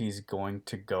because he's going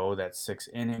to go that 6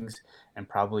 innings and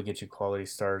probably get you quality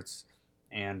starts.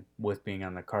 And with being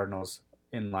on the Cardinals,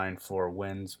 in line for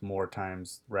wins more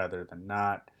times rather than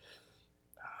not.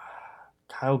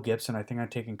 Kyle Gibson, I think I'm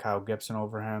taking Kyle Gibson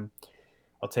over him.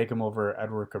 I'll take him over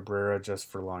Edward Cabrera just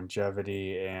for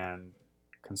longevity and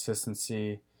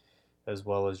consistency, as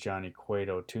well as Johnny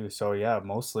Cueto too. So yeah,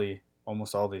 mostly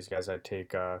almost all these guys I'd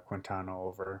take Quintana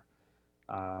over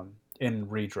in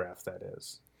redraft. That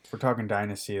is, if we're talking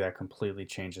dynasty, that completely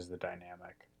changes the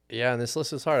dynamic. Yeah, and this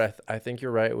list is hard. I think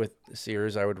you're right with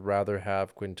Sears. I would rather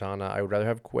have Quintana. I would rather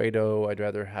have Cueto. I'd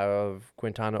rather have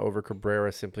Quintana over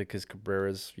Cabrera simply because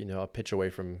Cabrera's, a pitch away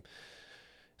from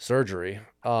surgery.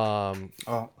 Oh,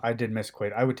 I did miss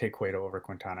Cueto. I would take Cueto over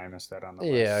Quintana. I missed that on the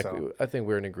list. Yeah, So I think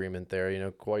we're in agreement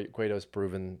there. Cueto's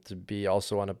proven to be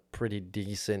also on a pretty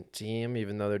decent team,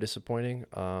 even though they're disappointing.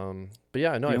 But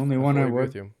yeah, no, the only I one I fully agree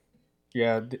with would, you.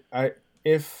 yeah, I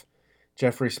if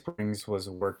Jeffrey Springs was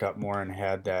worked up more and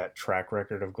had that track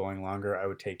record of going longer, I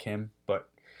would take him. But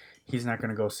he's not going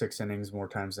to go 6 innings more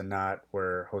times than not,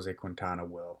 where Jose Quintana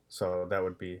will. So that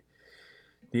would be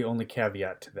the only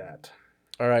caveat to that.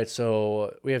 All right,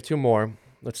 so we have two more.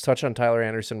 Let's touch on Tyler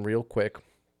Anderson real quick.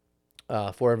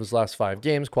 4 of his last 5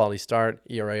 games, quality start,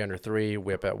 ERA under 3,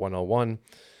 WHIP at 101.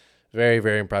 Very,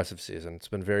 very impressive season. It's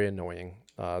been very annoying.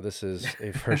 This is a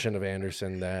version of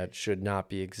Anderson that should not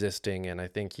be existing, and I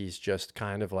think he's just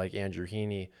kind of like Andrew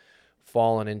Heaney,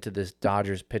 fallen into this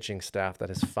Dodgers pitching staff that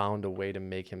has found a way to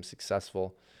make him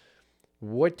successful.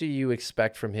 What do you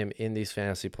expect from him in these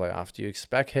fantasy playoffs? Do you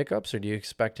expect hiccups, or do you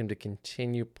expect him to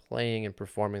continue playing and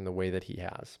performing the way that he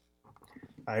has?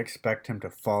 I expect him to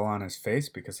fall on his face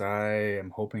because I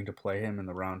am hoping to play him in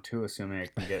the round two, assuming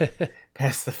I can get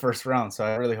past the first round. So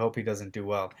I really hope he doesn't do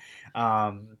well.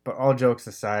 But all jokes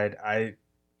aside, I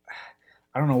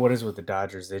don't know what is with the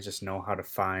Dodgers. They just know how to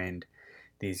find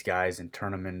these guys and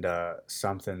turn them into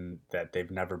something that they've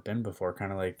never been before,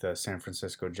 kind of like the San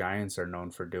Francisco Giants are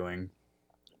known for doing.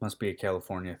 Must be a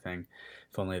California thing.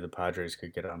 If only the Padres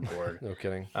could get on board. No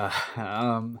kidding. Uh,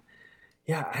 um,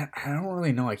 yeah, I don't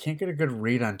really know. I can't get a good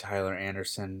read on Tyler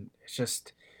Anderson. It's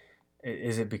just,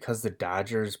 is it because the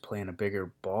Dodgers play in a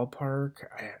bigger ballpark?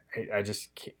 I just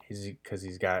is because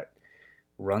he's got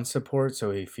run support, so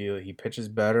he pitches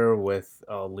better with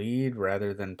a lead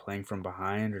rather than playing from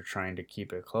behind or trying to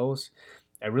keep it close.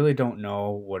 I really don't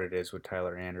know what it is with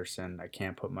Tyler Anderson. I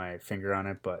can't put my finger on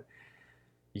it, but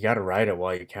you got to ride it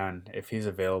while you can. If he's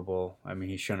available, I mean,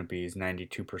 he shouldn't be. He's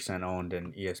 92% owned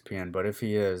in ESPN, but if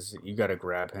he is, you got to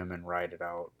grab him and ride it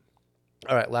out.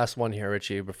 All right, last one here,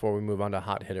 Richie, before we move on to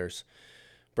hot hitters.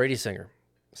 Brady Singer,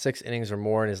 6 innings or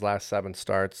more in his last 7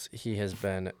 starts. He's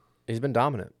been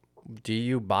dominant. Do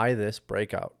you buy this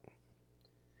breakout?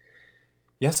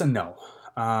 Yes and no.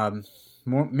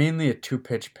 Mainly a two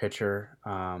pitch pitcher.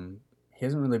 he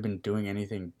hasn't really been doing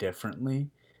anything differently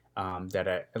that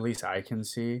at least I can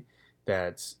see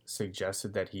that's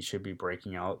suggested that he should be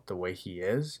breaking out the way he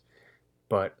is.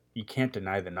 But you can't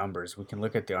deny the numbers. We can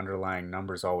look at the underlying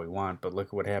numbers all we want, but look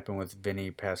at what happened with Vinny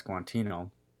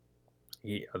Pasquantino.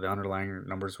 The underlying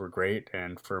numbers were great,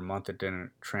 and for a month it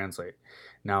didn't translate.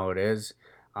 Now it is.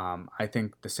 I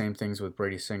think the same things with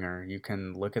Brady Singer. You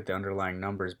can look at the underlying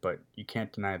numbers, but you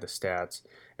can't deny the stats.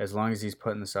 As long as he's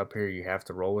putting this up here, you have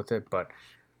to roll with it. But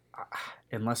uh,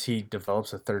 unless he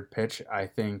develops a third pitch, I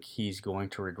think he's going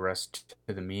to regress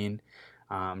to the mean.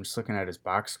 Just looking at his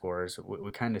box scores,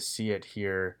 we kind of see it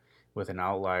here with an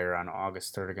outlier on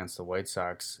August 3rd against the White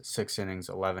Sox 6 innings,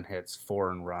 11 hits,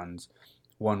 4 runs,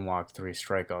 1 walk, 3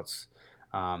 strikeouts.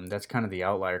 That's kind of the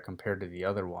outlier compared to the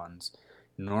other ones.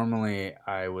 Normally,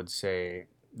 I would say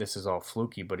this is all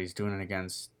fluky, but he's doing it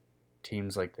against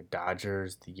teams like the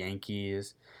Dodgers, the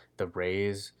Yankees, the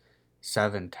Rays.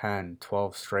 7, 10,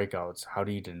 12 strikeouts. How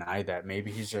do you deny that?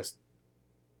 Maybe he's just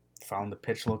found the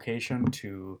pitch location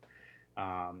to,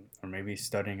 or maybe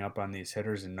studying up on these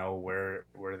hitters and know where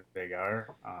they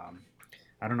are.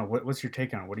 I don't know. What's your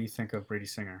take on it? What do you think of Brady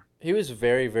Singer? He was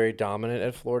very, very dominant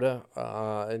at Florida.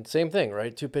 And same thing,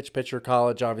 right? Two pitch pitcher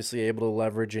college, obviously able to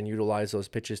leverage and utilize those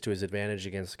pitches to his advantage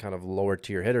against kind of lower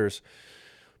tier hitters.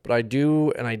 But I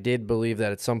do, and I did believe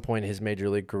that at some point in his major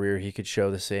league career, he could show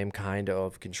the same kind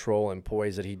of control and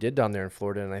poise that he did down there in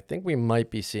Florida. And I think we might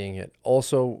be seeing it.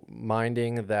 Also,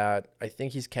 minding that I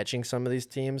think he's catching some of these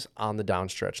teams on the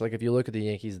downstretch. Like if you look at the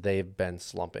Yankees, they've been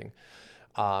slumping.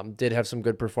 Did have some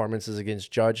good performances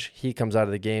against Judge. He comes out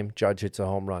of the game, Judge hits a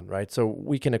home run, right? So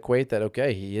we can equate that,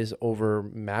 okay, he is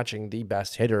overmatching the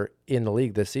best hitter in the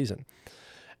league this season.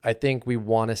 I think we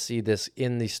want to see this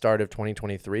in the start of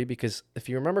 2023 because if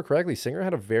you remember correctly, Singer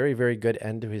had a very, very good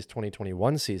end to his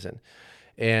 2021 season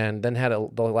and then had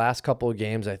the last couple of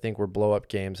games, I think, were blow up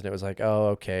games. And it was like, oh,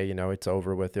 okay, it's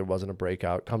over with. It wasn't a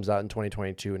breakout. Comes out in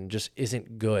 2022 and just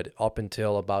isn't good up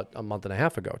until about a month and a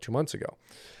half ago, 2 months ago.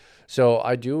 So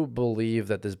I do believe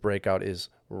that this breakout is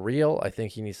real. I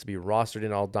think he needs to be rostered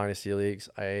in all dynasty leagues.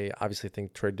 I obviously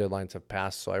think trade deadlines have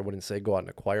passed, so I wouldn't say go out and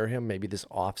acquire him. Maybe this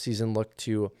offseason look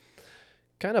to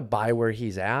kind of buy where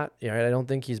he's at. I don't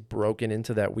think he's broken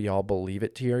into that we all believe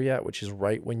it tier yet, which is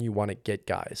right when you want to get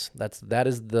guys. That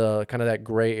is the kind of that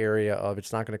gray area of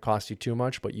it's not going to cost you too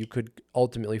much, but you could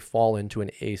ultimately fall into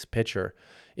an ace pitcher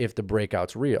if the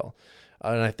breakout's real.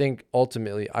 And I think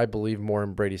ultimately I believe more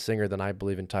in Brady Singer than I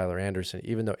believe in Tyler Anderson,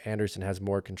 even though Anderson has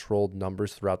more controlled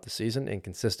numbers throughout the season and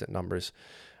consistent numbers.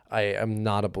 I am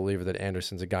not a believer that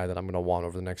Anderson's a guy that I'm going to want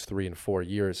over the next 3 and 4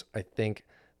 years. I think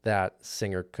that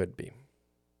Singer could be.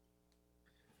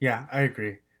 Yeah, I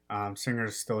agree.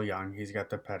 Singer's still young. He's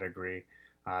got the pedigree.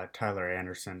 Tyler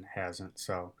Anderson hasn't.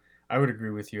 So I would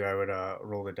agree with you. I would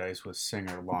roll the dice with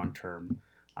Singer long term.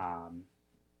 Um,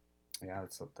 yeah,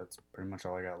 that's pretty much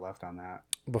all I got left on that.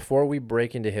 Before we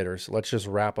break into hitters, let's just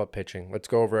wrap up pitching. Let's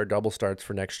go over our double starts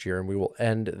for next year, and we will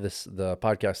end the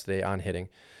podcast today on hitting.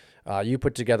 You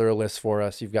put together a list for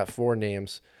us. You've got 4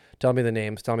 names. Tell me the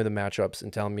names, tell me the matchups,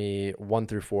 and tell me 1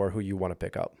 through 4 who you want to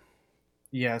pick up.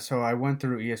 Yeah, so I went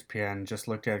through ESPN, just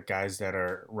looked at guys that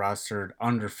are rostered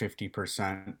under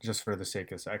 50% just for the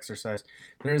sake of this exercise.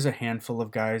 There's a handful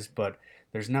of guys, but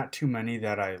there's not too many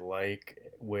that I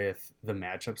like with the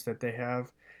matchups that they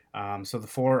have. So the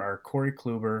 4 are Corey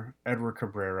Kluber, Edward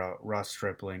Cabrera, Russ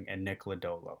Stripling, and Nick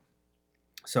Lodolo.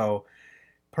 So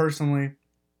personally,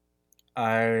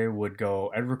 I would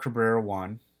go Edward Cabrera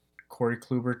 1, Corey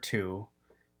Kluber 2,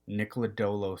 Nick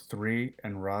Lodolo 3,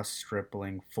 and Russ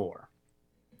Stripling 4.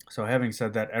 So having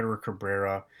said that, Edward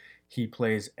Cabrera, he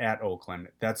plays at Oakland.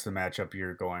 That's the matchup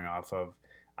you're going off of.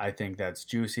 I think that's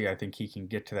juicy. I think he can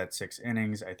get to that 6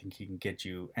 innings. I think he can get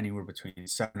you anywhere between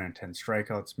 7 and 10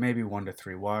 strikeouts, maybe 1 to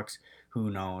 3 walks. Who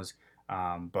knows?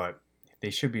 But they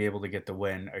should be able to get the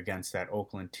win against that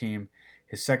Oakland team.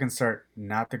 His second start,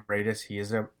 not the greatest. He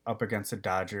is up against the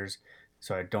Dodgers,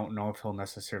 so I don't know if he'll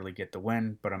necessarily get the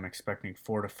win, but I'm expecting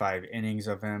 4 to 5 innings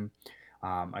of him.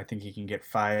 I think he can get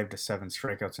 5 to 7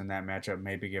 strikeouts in that matchup,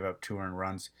 maybe give up 2 earned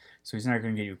runs. So he's not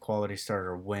going to get you a quality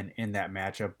starter win in that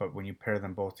matchup, but when you pair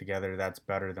them both together, that's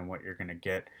better than what you're going to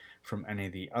get from any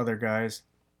of the other guys.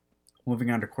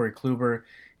 Moving on to Corey Kluber,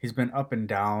 he's been up and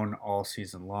down all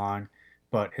season long,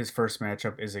 but his first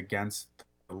matchup is against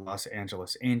the Los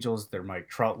Angeles Angels. They're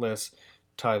Mike Troutless.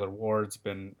 Taylor Ward's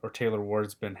been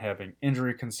having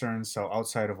injury concerns, so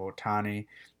outside of Otani,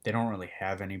 they don't really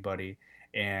have anybody.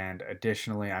 And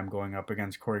additionally, I'm going up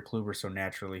against Corey Kluber, so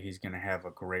naturally he's going to have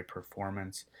a great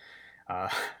performance. Uh,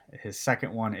 his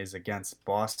second one is against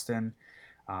Boston.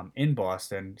 in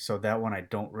Boston. So that one I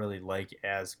don't really like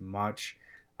as much.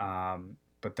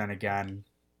 But then again,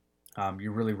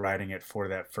 you're really riding it for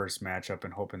that first matchup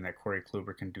and hoping that Corey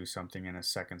Kluber can do something in his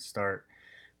second start.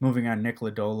 Moving on, Nick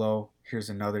Lodolo. Here's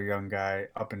another young guy,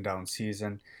 up and down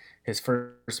season. His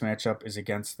first matchup is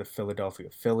against the Philadelphia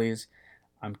Phillies.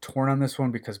 I'm torn on this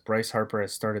one because Bryce Harper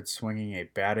has started swinging a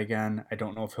bat again. I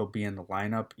don't know if he'll be in the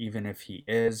lineup, even if he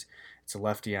is. It's a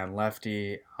lefty on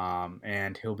lefty,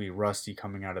 and he'll be rusty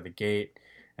coming out of the gate.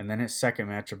 And then his second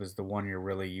matchup is the one you're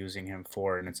really using him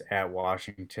for, and it's at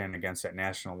Washington against that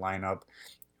national lineup,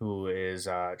 who is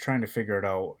trying to figure it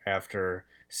out after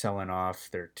selling off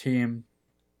their team.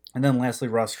 And then lastly,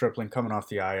 Ross Stripling coming off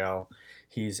the IL.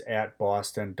 He's at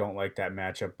Boston. Don't like that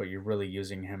matchup, but you're really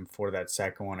using him for that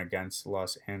second one against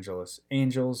Los Angeles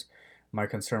Angels. My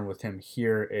concern with him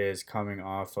here is coming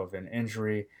off of an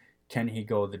injury. Can he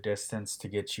go the distance to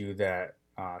get you that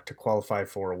to qualify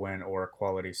for a win or a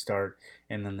quality start?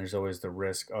 And then there's always the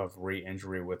risk of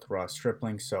re-injury with Ross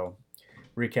Stripling. So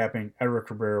recapping: Edward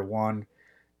Cabrera 1,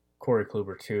 Corey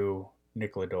Kluber 2,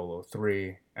 Nick Lodolo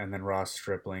 3, and then Ross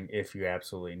Stripling if you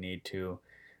absolutely need to.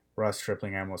 Ross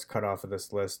Stripling I almost cut off of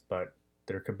this list, but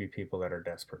there could be people that are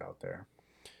desperate out there.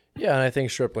 Yeah, and I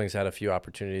think Stripling's had a few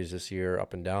opportunities this year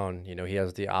up and down. He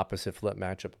has the opposite flip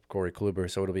matchup of Corey Kluber,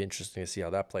 so it'll be interesting to see how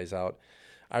that plays out.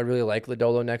 I really like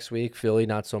Lodolo next week. Philly,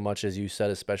 not so much as you said,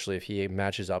 especially if he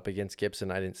matches up against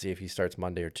Gibson. I didn't see if he starts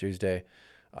Monday or Tuesday.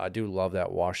 I do love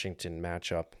that Washington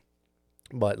matchup.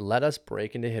 But let us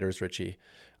break into hitters, Richie.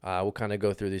 We'll kind of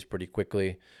go through these pretty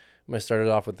quickly. I'm going to start it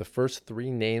off with the first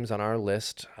three names on our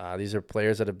list. These are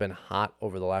players that have been hot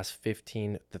over the last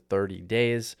 15 to 30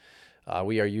 days.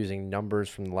 We are using numbers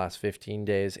from the last 15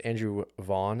 days. Andrew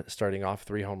Vaughn starting off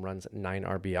 3 home runs, 9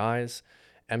 RBIs.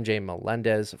 MJ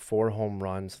Melendez, 4 home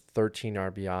runs, 13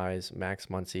 RBIs. Max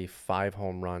Muncy, 5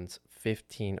 home runs,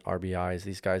 15 RBIs.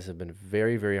 These guys have been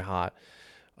very, very hot.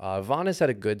 Vaughn has had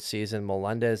a good season.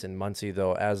 Melendez and Muncy,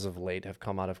 though, as of late, have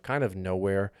come out of kind of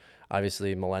nowhere.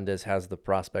 Obviously, Melendez has the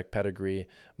prospect pedigree.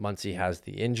 Muncy has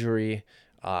the injury.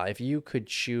 If you could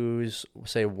choose,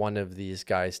 say, one of these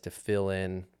guys to fill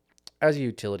in as a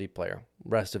utility player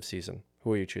rest of season,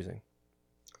 who are you choosing?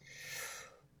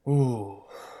 Ooh,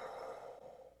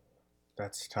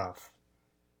 that's tough.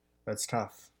 That's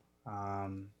tough.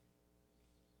 Um,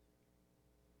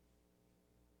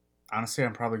 Honestly,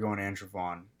 I'm probably going Andrew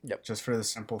Vaughn, Yep. just for the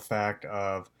simple fact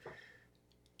of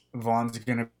Vaughn's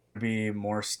going to be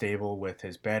more stable with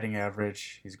his batting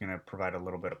average. He's going to provide a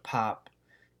little bit of pop.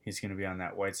 He's going to be on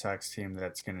that White Sox team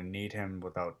that's going to need him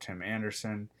without Tim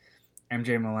Anderson.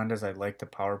 MJ Melendez, I like the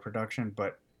power production,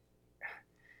 but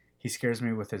he scares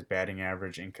me with his batting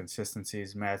average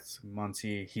inconsistencies. Matt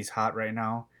Muncy, he's hot right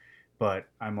now, but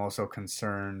I'm also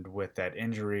concerned with that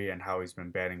injury and how he's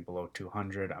been batting below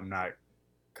 200. I'm not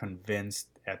convinced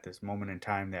at this moment in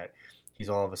time that he's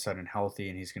all of a sudden healthy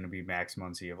and he's going to be Max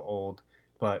Muncy of old.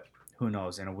 But who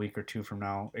knows? In a week or two from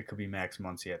now, it could be Max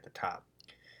Muncy at the top.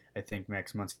 I think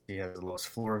Max Muncy has the lowest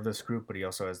floor of this group, but he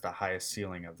also has the highest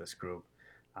ceiling of this group.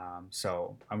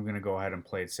 So I'm going to go ahead and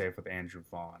play it safe with Andrew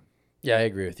Vaughn. Yeah, I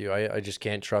agree with you. I just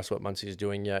can't trust what Muncy's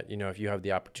doing yet. If you have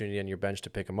the opportunity on your bench to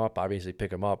pick him up, obviously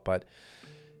pick him up. But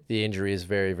the injury is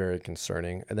very, very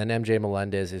concerning. And then MJ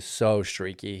Melendez is so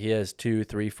streaky. He has 2,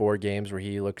 3, 4 games where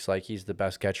he looks like he's the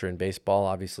best catcher in baseball,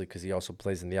 obviously, because he also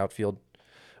plays in the outfield.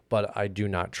 But I do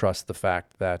not trust the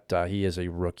fact that he is a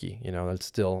rookie. That's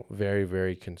still very,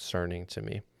 very concerning to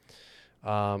me.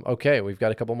 Okay, we've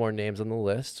got a couple more names on the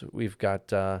list. We've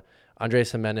got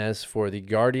Andres Jimenez for the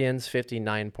Guardians,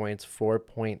 59 points,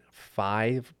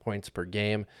 4.5 points per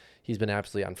game. He's been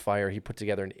absolutely on fire. He put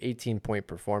together an 18-point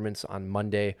performance on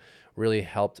Monday, really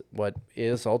helped what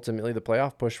is ultimately the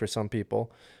playoff push for some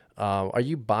people. Are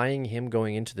you buying him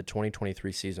going into the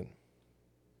 2023 season?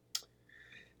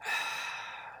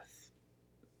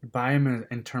 Buy him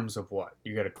in terms of what?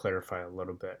 You got to clarify a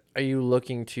little bit. Are you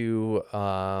looking to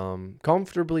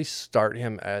comfortably start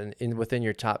him within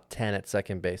your top 10 at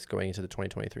second base going into the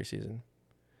 2023 season?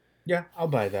 Yeah, I'll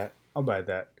buy that. I'll buy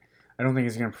that. I don't think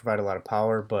he's going to provide a lot of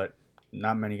power, but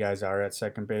not many guys are at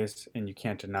second base, and you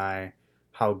can't deny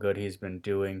how good he's been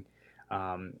doing.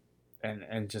 Um,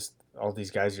 and just all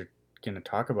these guys you're going to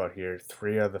talk about here,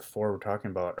 3 of the 4 we're talking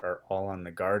about are all on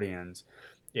the Guardians,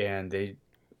 and I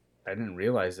didn't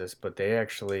realize this, but they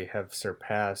actually have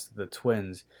surpassed the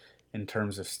Twins in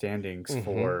terms of standings Mm-hmm.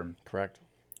 for Correct.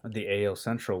 the AL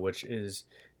Central, which is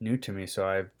new to me. So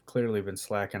I've clearly been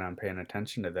slacking on paying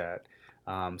attention to that.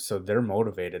 So they're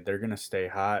motivated. They're going to stay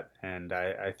hot, and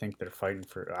I think they're fighting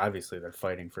for. Obviously, they're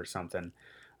fighting for something.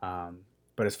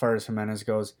 But as far as Jimenez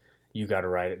goes, you got to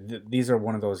ride it. These are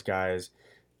one of those guys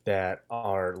that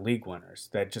are league winners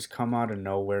that just come out of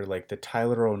nowhere, like the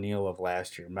Tyler O'Neill of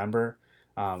last year. Remember,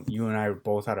 you and I were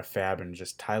both out of Fab, and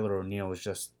just Tyler O'Neill was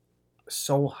just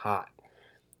so hot.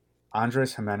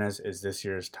 Andres Jimenez is this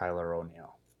year's Tyler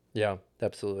O'Neill. Yeah,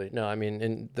 absolutely. No, I mean,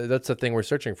 and that's the thing we're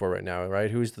searching for right now,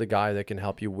 right? Who's the guy that can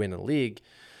help you win a league?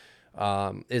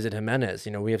 Is it Jimenez?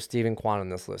 We have Steven Kwan on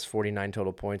this list, 49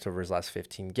 total points over his last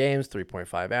 15 games,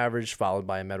 3.5 average, followed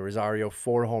by Ahmed Rosario,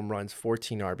 4 home runs,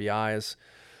 14 RBIs.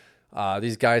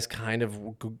 These guys kind of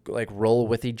like roll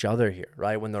with each other here,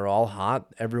 right? When they're all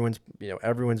hot, everyone's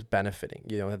benefiting.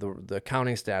 The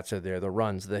counting stats are there, the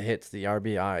runs, the hits, the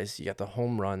RBIs. You got the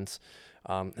home runs.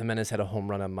 Jimenez had a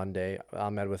home run on Monday.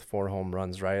 Ahmed with 4 home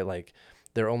runs, right? Like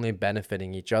they're only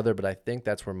benefiting each other. But I think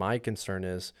that's where my concern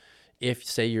is. If,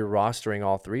 say, you're rostering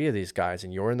all 3 of these guys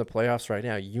and you're in the playoffs right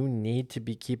now, you need to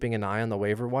be keeping an eye on the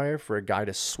waiver wire for a guy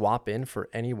to swap in for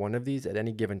any one of these at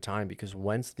any given time, because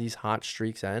once these hot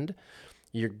streaks end,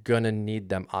 you're going to need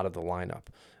them out of the lineup.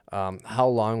 How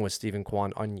long was Steven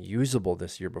Kwan unusable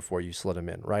this year before you slid him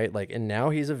in, right? And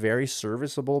now he's a very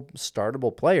serviceable,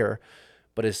 startable player,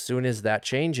 but as soon as that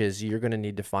changes, you're going to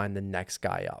need to find the next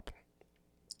guy up.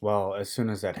 Well, as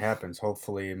soon as that happens,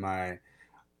 hopefully my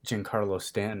Giancarlo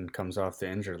Stanton comes off the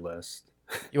injured list.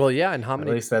 Well, yeah, and how At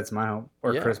many? least that's my hope.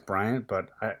 Or Yeah. Chris Bryant, but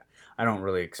I don't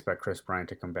really expect Chris Bryant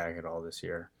to come back at all this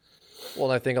year. Well,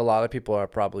 I think a lot of people are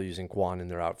probably using Kwan in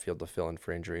their outfield to fill in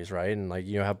for injuries, right? And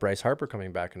have Bryce Harper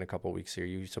coming back in a couple of weeks here.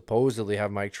 You supposedly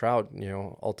have Mike Trout,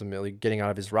 ultimately getting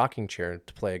out of his rocking chair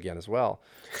to play again as well,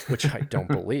 which I don't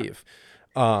believe.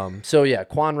 So yeah,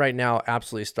 Kwan right now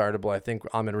absolutely startable. I think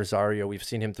Ahmed Rosario, we've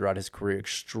seen him throughout his career,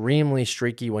 extremely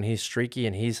streaky. When he's streaky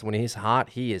and when he's hot,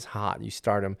 he is hot. You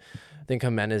start him. I think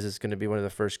Jimenez is going to be one of the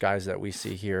first guys that we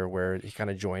see here where he kind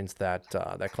of joins that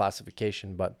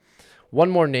classification. But one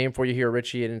more name for you here,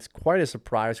 Richie, and it's quite a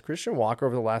surprise. Christian Walker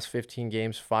over the last 15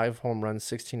 games, 5 home runs,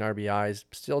 16 RBIs,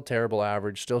 still terrible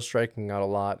average, still striking out a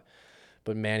lot.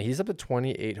 But man, he's up to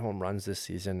 28 home runs this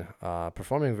season,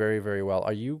 performing very, very well.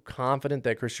 Are you confident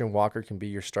that Christian Walker can be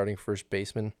your starting first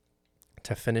baseman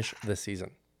to finish the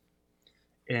season?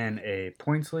 In a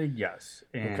points league, yes.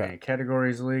 In Okay. a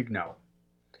categories league, no.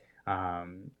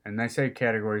 And I say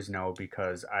categories no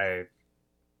because I've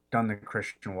done the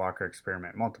Christian Walker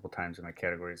experiment multiple times in my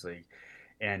categories league.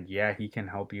 And yeah, he can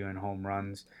help you in home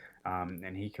runs,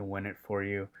 and he can win it for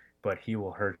you, but he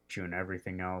will hurt you in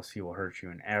everything else. He will hurt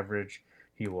you in average.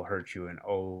 He will hurt you in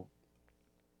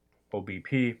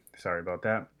OBP. Sorry about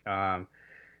that.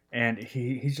 And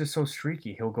he's just so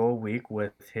streaky. He'll go a week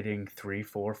with hitting 3,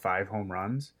 4, 5 home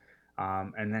runs,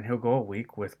 and then he'll go a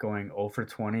week with going 0 for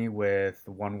 20 with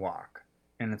 1 walk.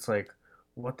 And it's like,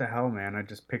 what the hell, man? I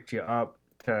just picked you up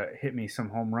to hit me some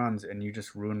home runs, and you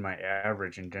just ruined my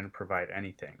average and didn't provide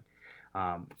anything.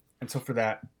 And so for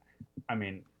that, I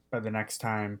mean, by the next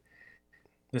time,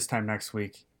 this time next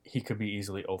week, he could be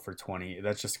easily 0 for 20.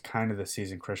 That's just kind of the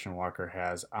season Christian Walker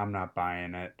has. I'm not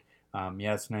buying it.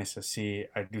 Yeah, it's nice to see.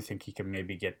 I do think he can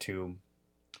maybe get to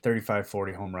 35,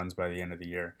 40 home runs by the end of the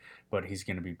year, but he's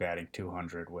going to be batting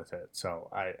 200 with it. So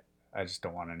I just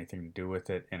don't want anything to do with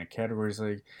it in a categories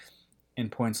league. In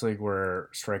points league where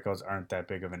strikeouts aren't that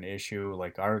big of an issue,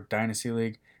 like our dynasty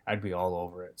league, I'd be all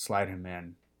over it. Slide him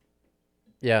in.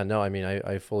 Yeah, no, I mean,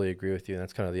 I fully agree with you. And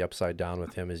that's kind of the upside down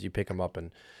with him is you pick him up,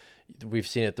 and we've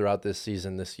seen it throughout this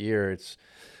season, this year. It's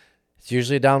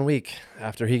usually a down week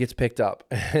after he gets picked up,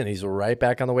 and he's right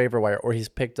back on the waiver wire, or he's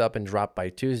picked up and dropped by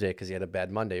Tuesday because he had a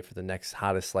bad Monday for the next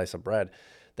hottest slice of bread.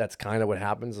 That's kind of what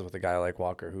happens with a guy like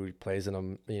Walker, who plays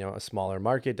in a smaller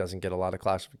market, doesn't get a lot of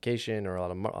classification or a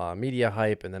lot of media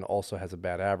hype, and then also has a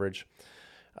bad average.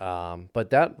 But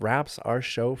that wraps our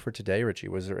show for today, Richie.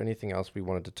 Was there anything else we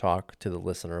wanted to talk to the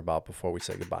listener about before we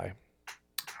say goodbye?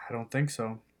 I don't think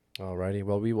so. Alrighty.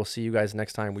 Well, we will see you guys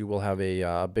next time. We will have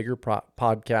a bigger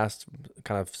podcast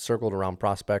kind of circled around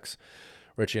prospects.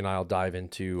 Richie and I will dive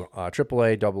into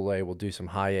AAA, AA. We'll do some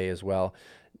high A as well.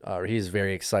 He's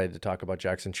very excited to talk about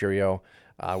Jackson Cheerio.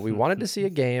 We wanted to see a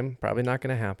game. Probably not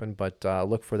going to happen, but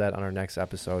look for that on our next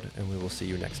episode, and we will see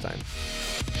you next time.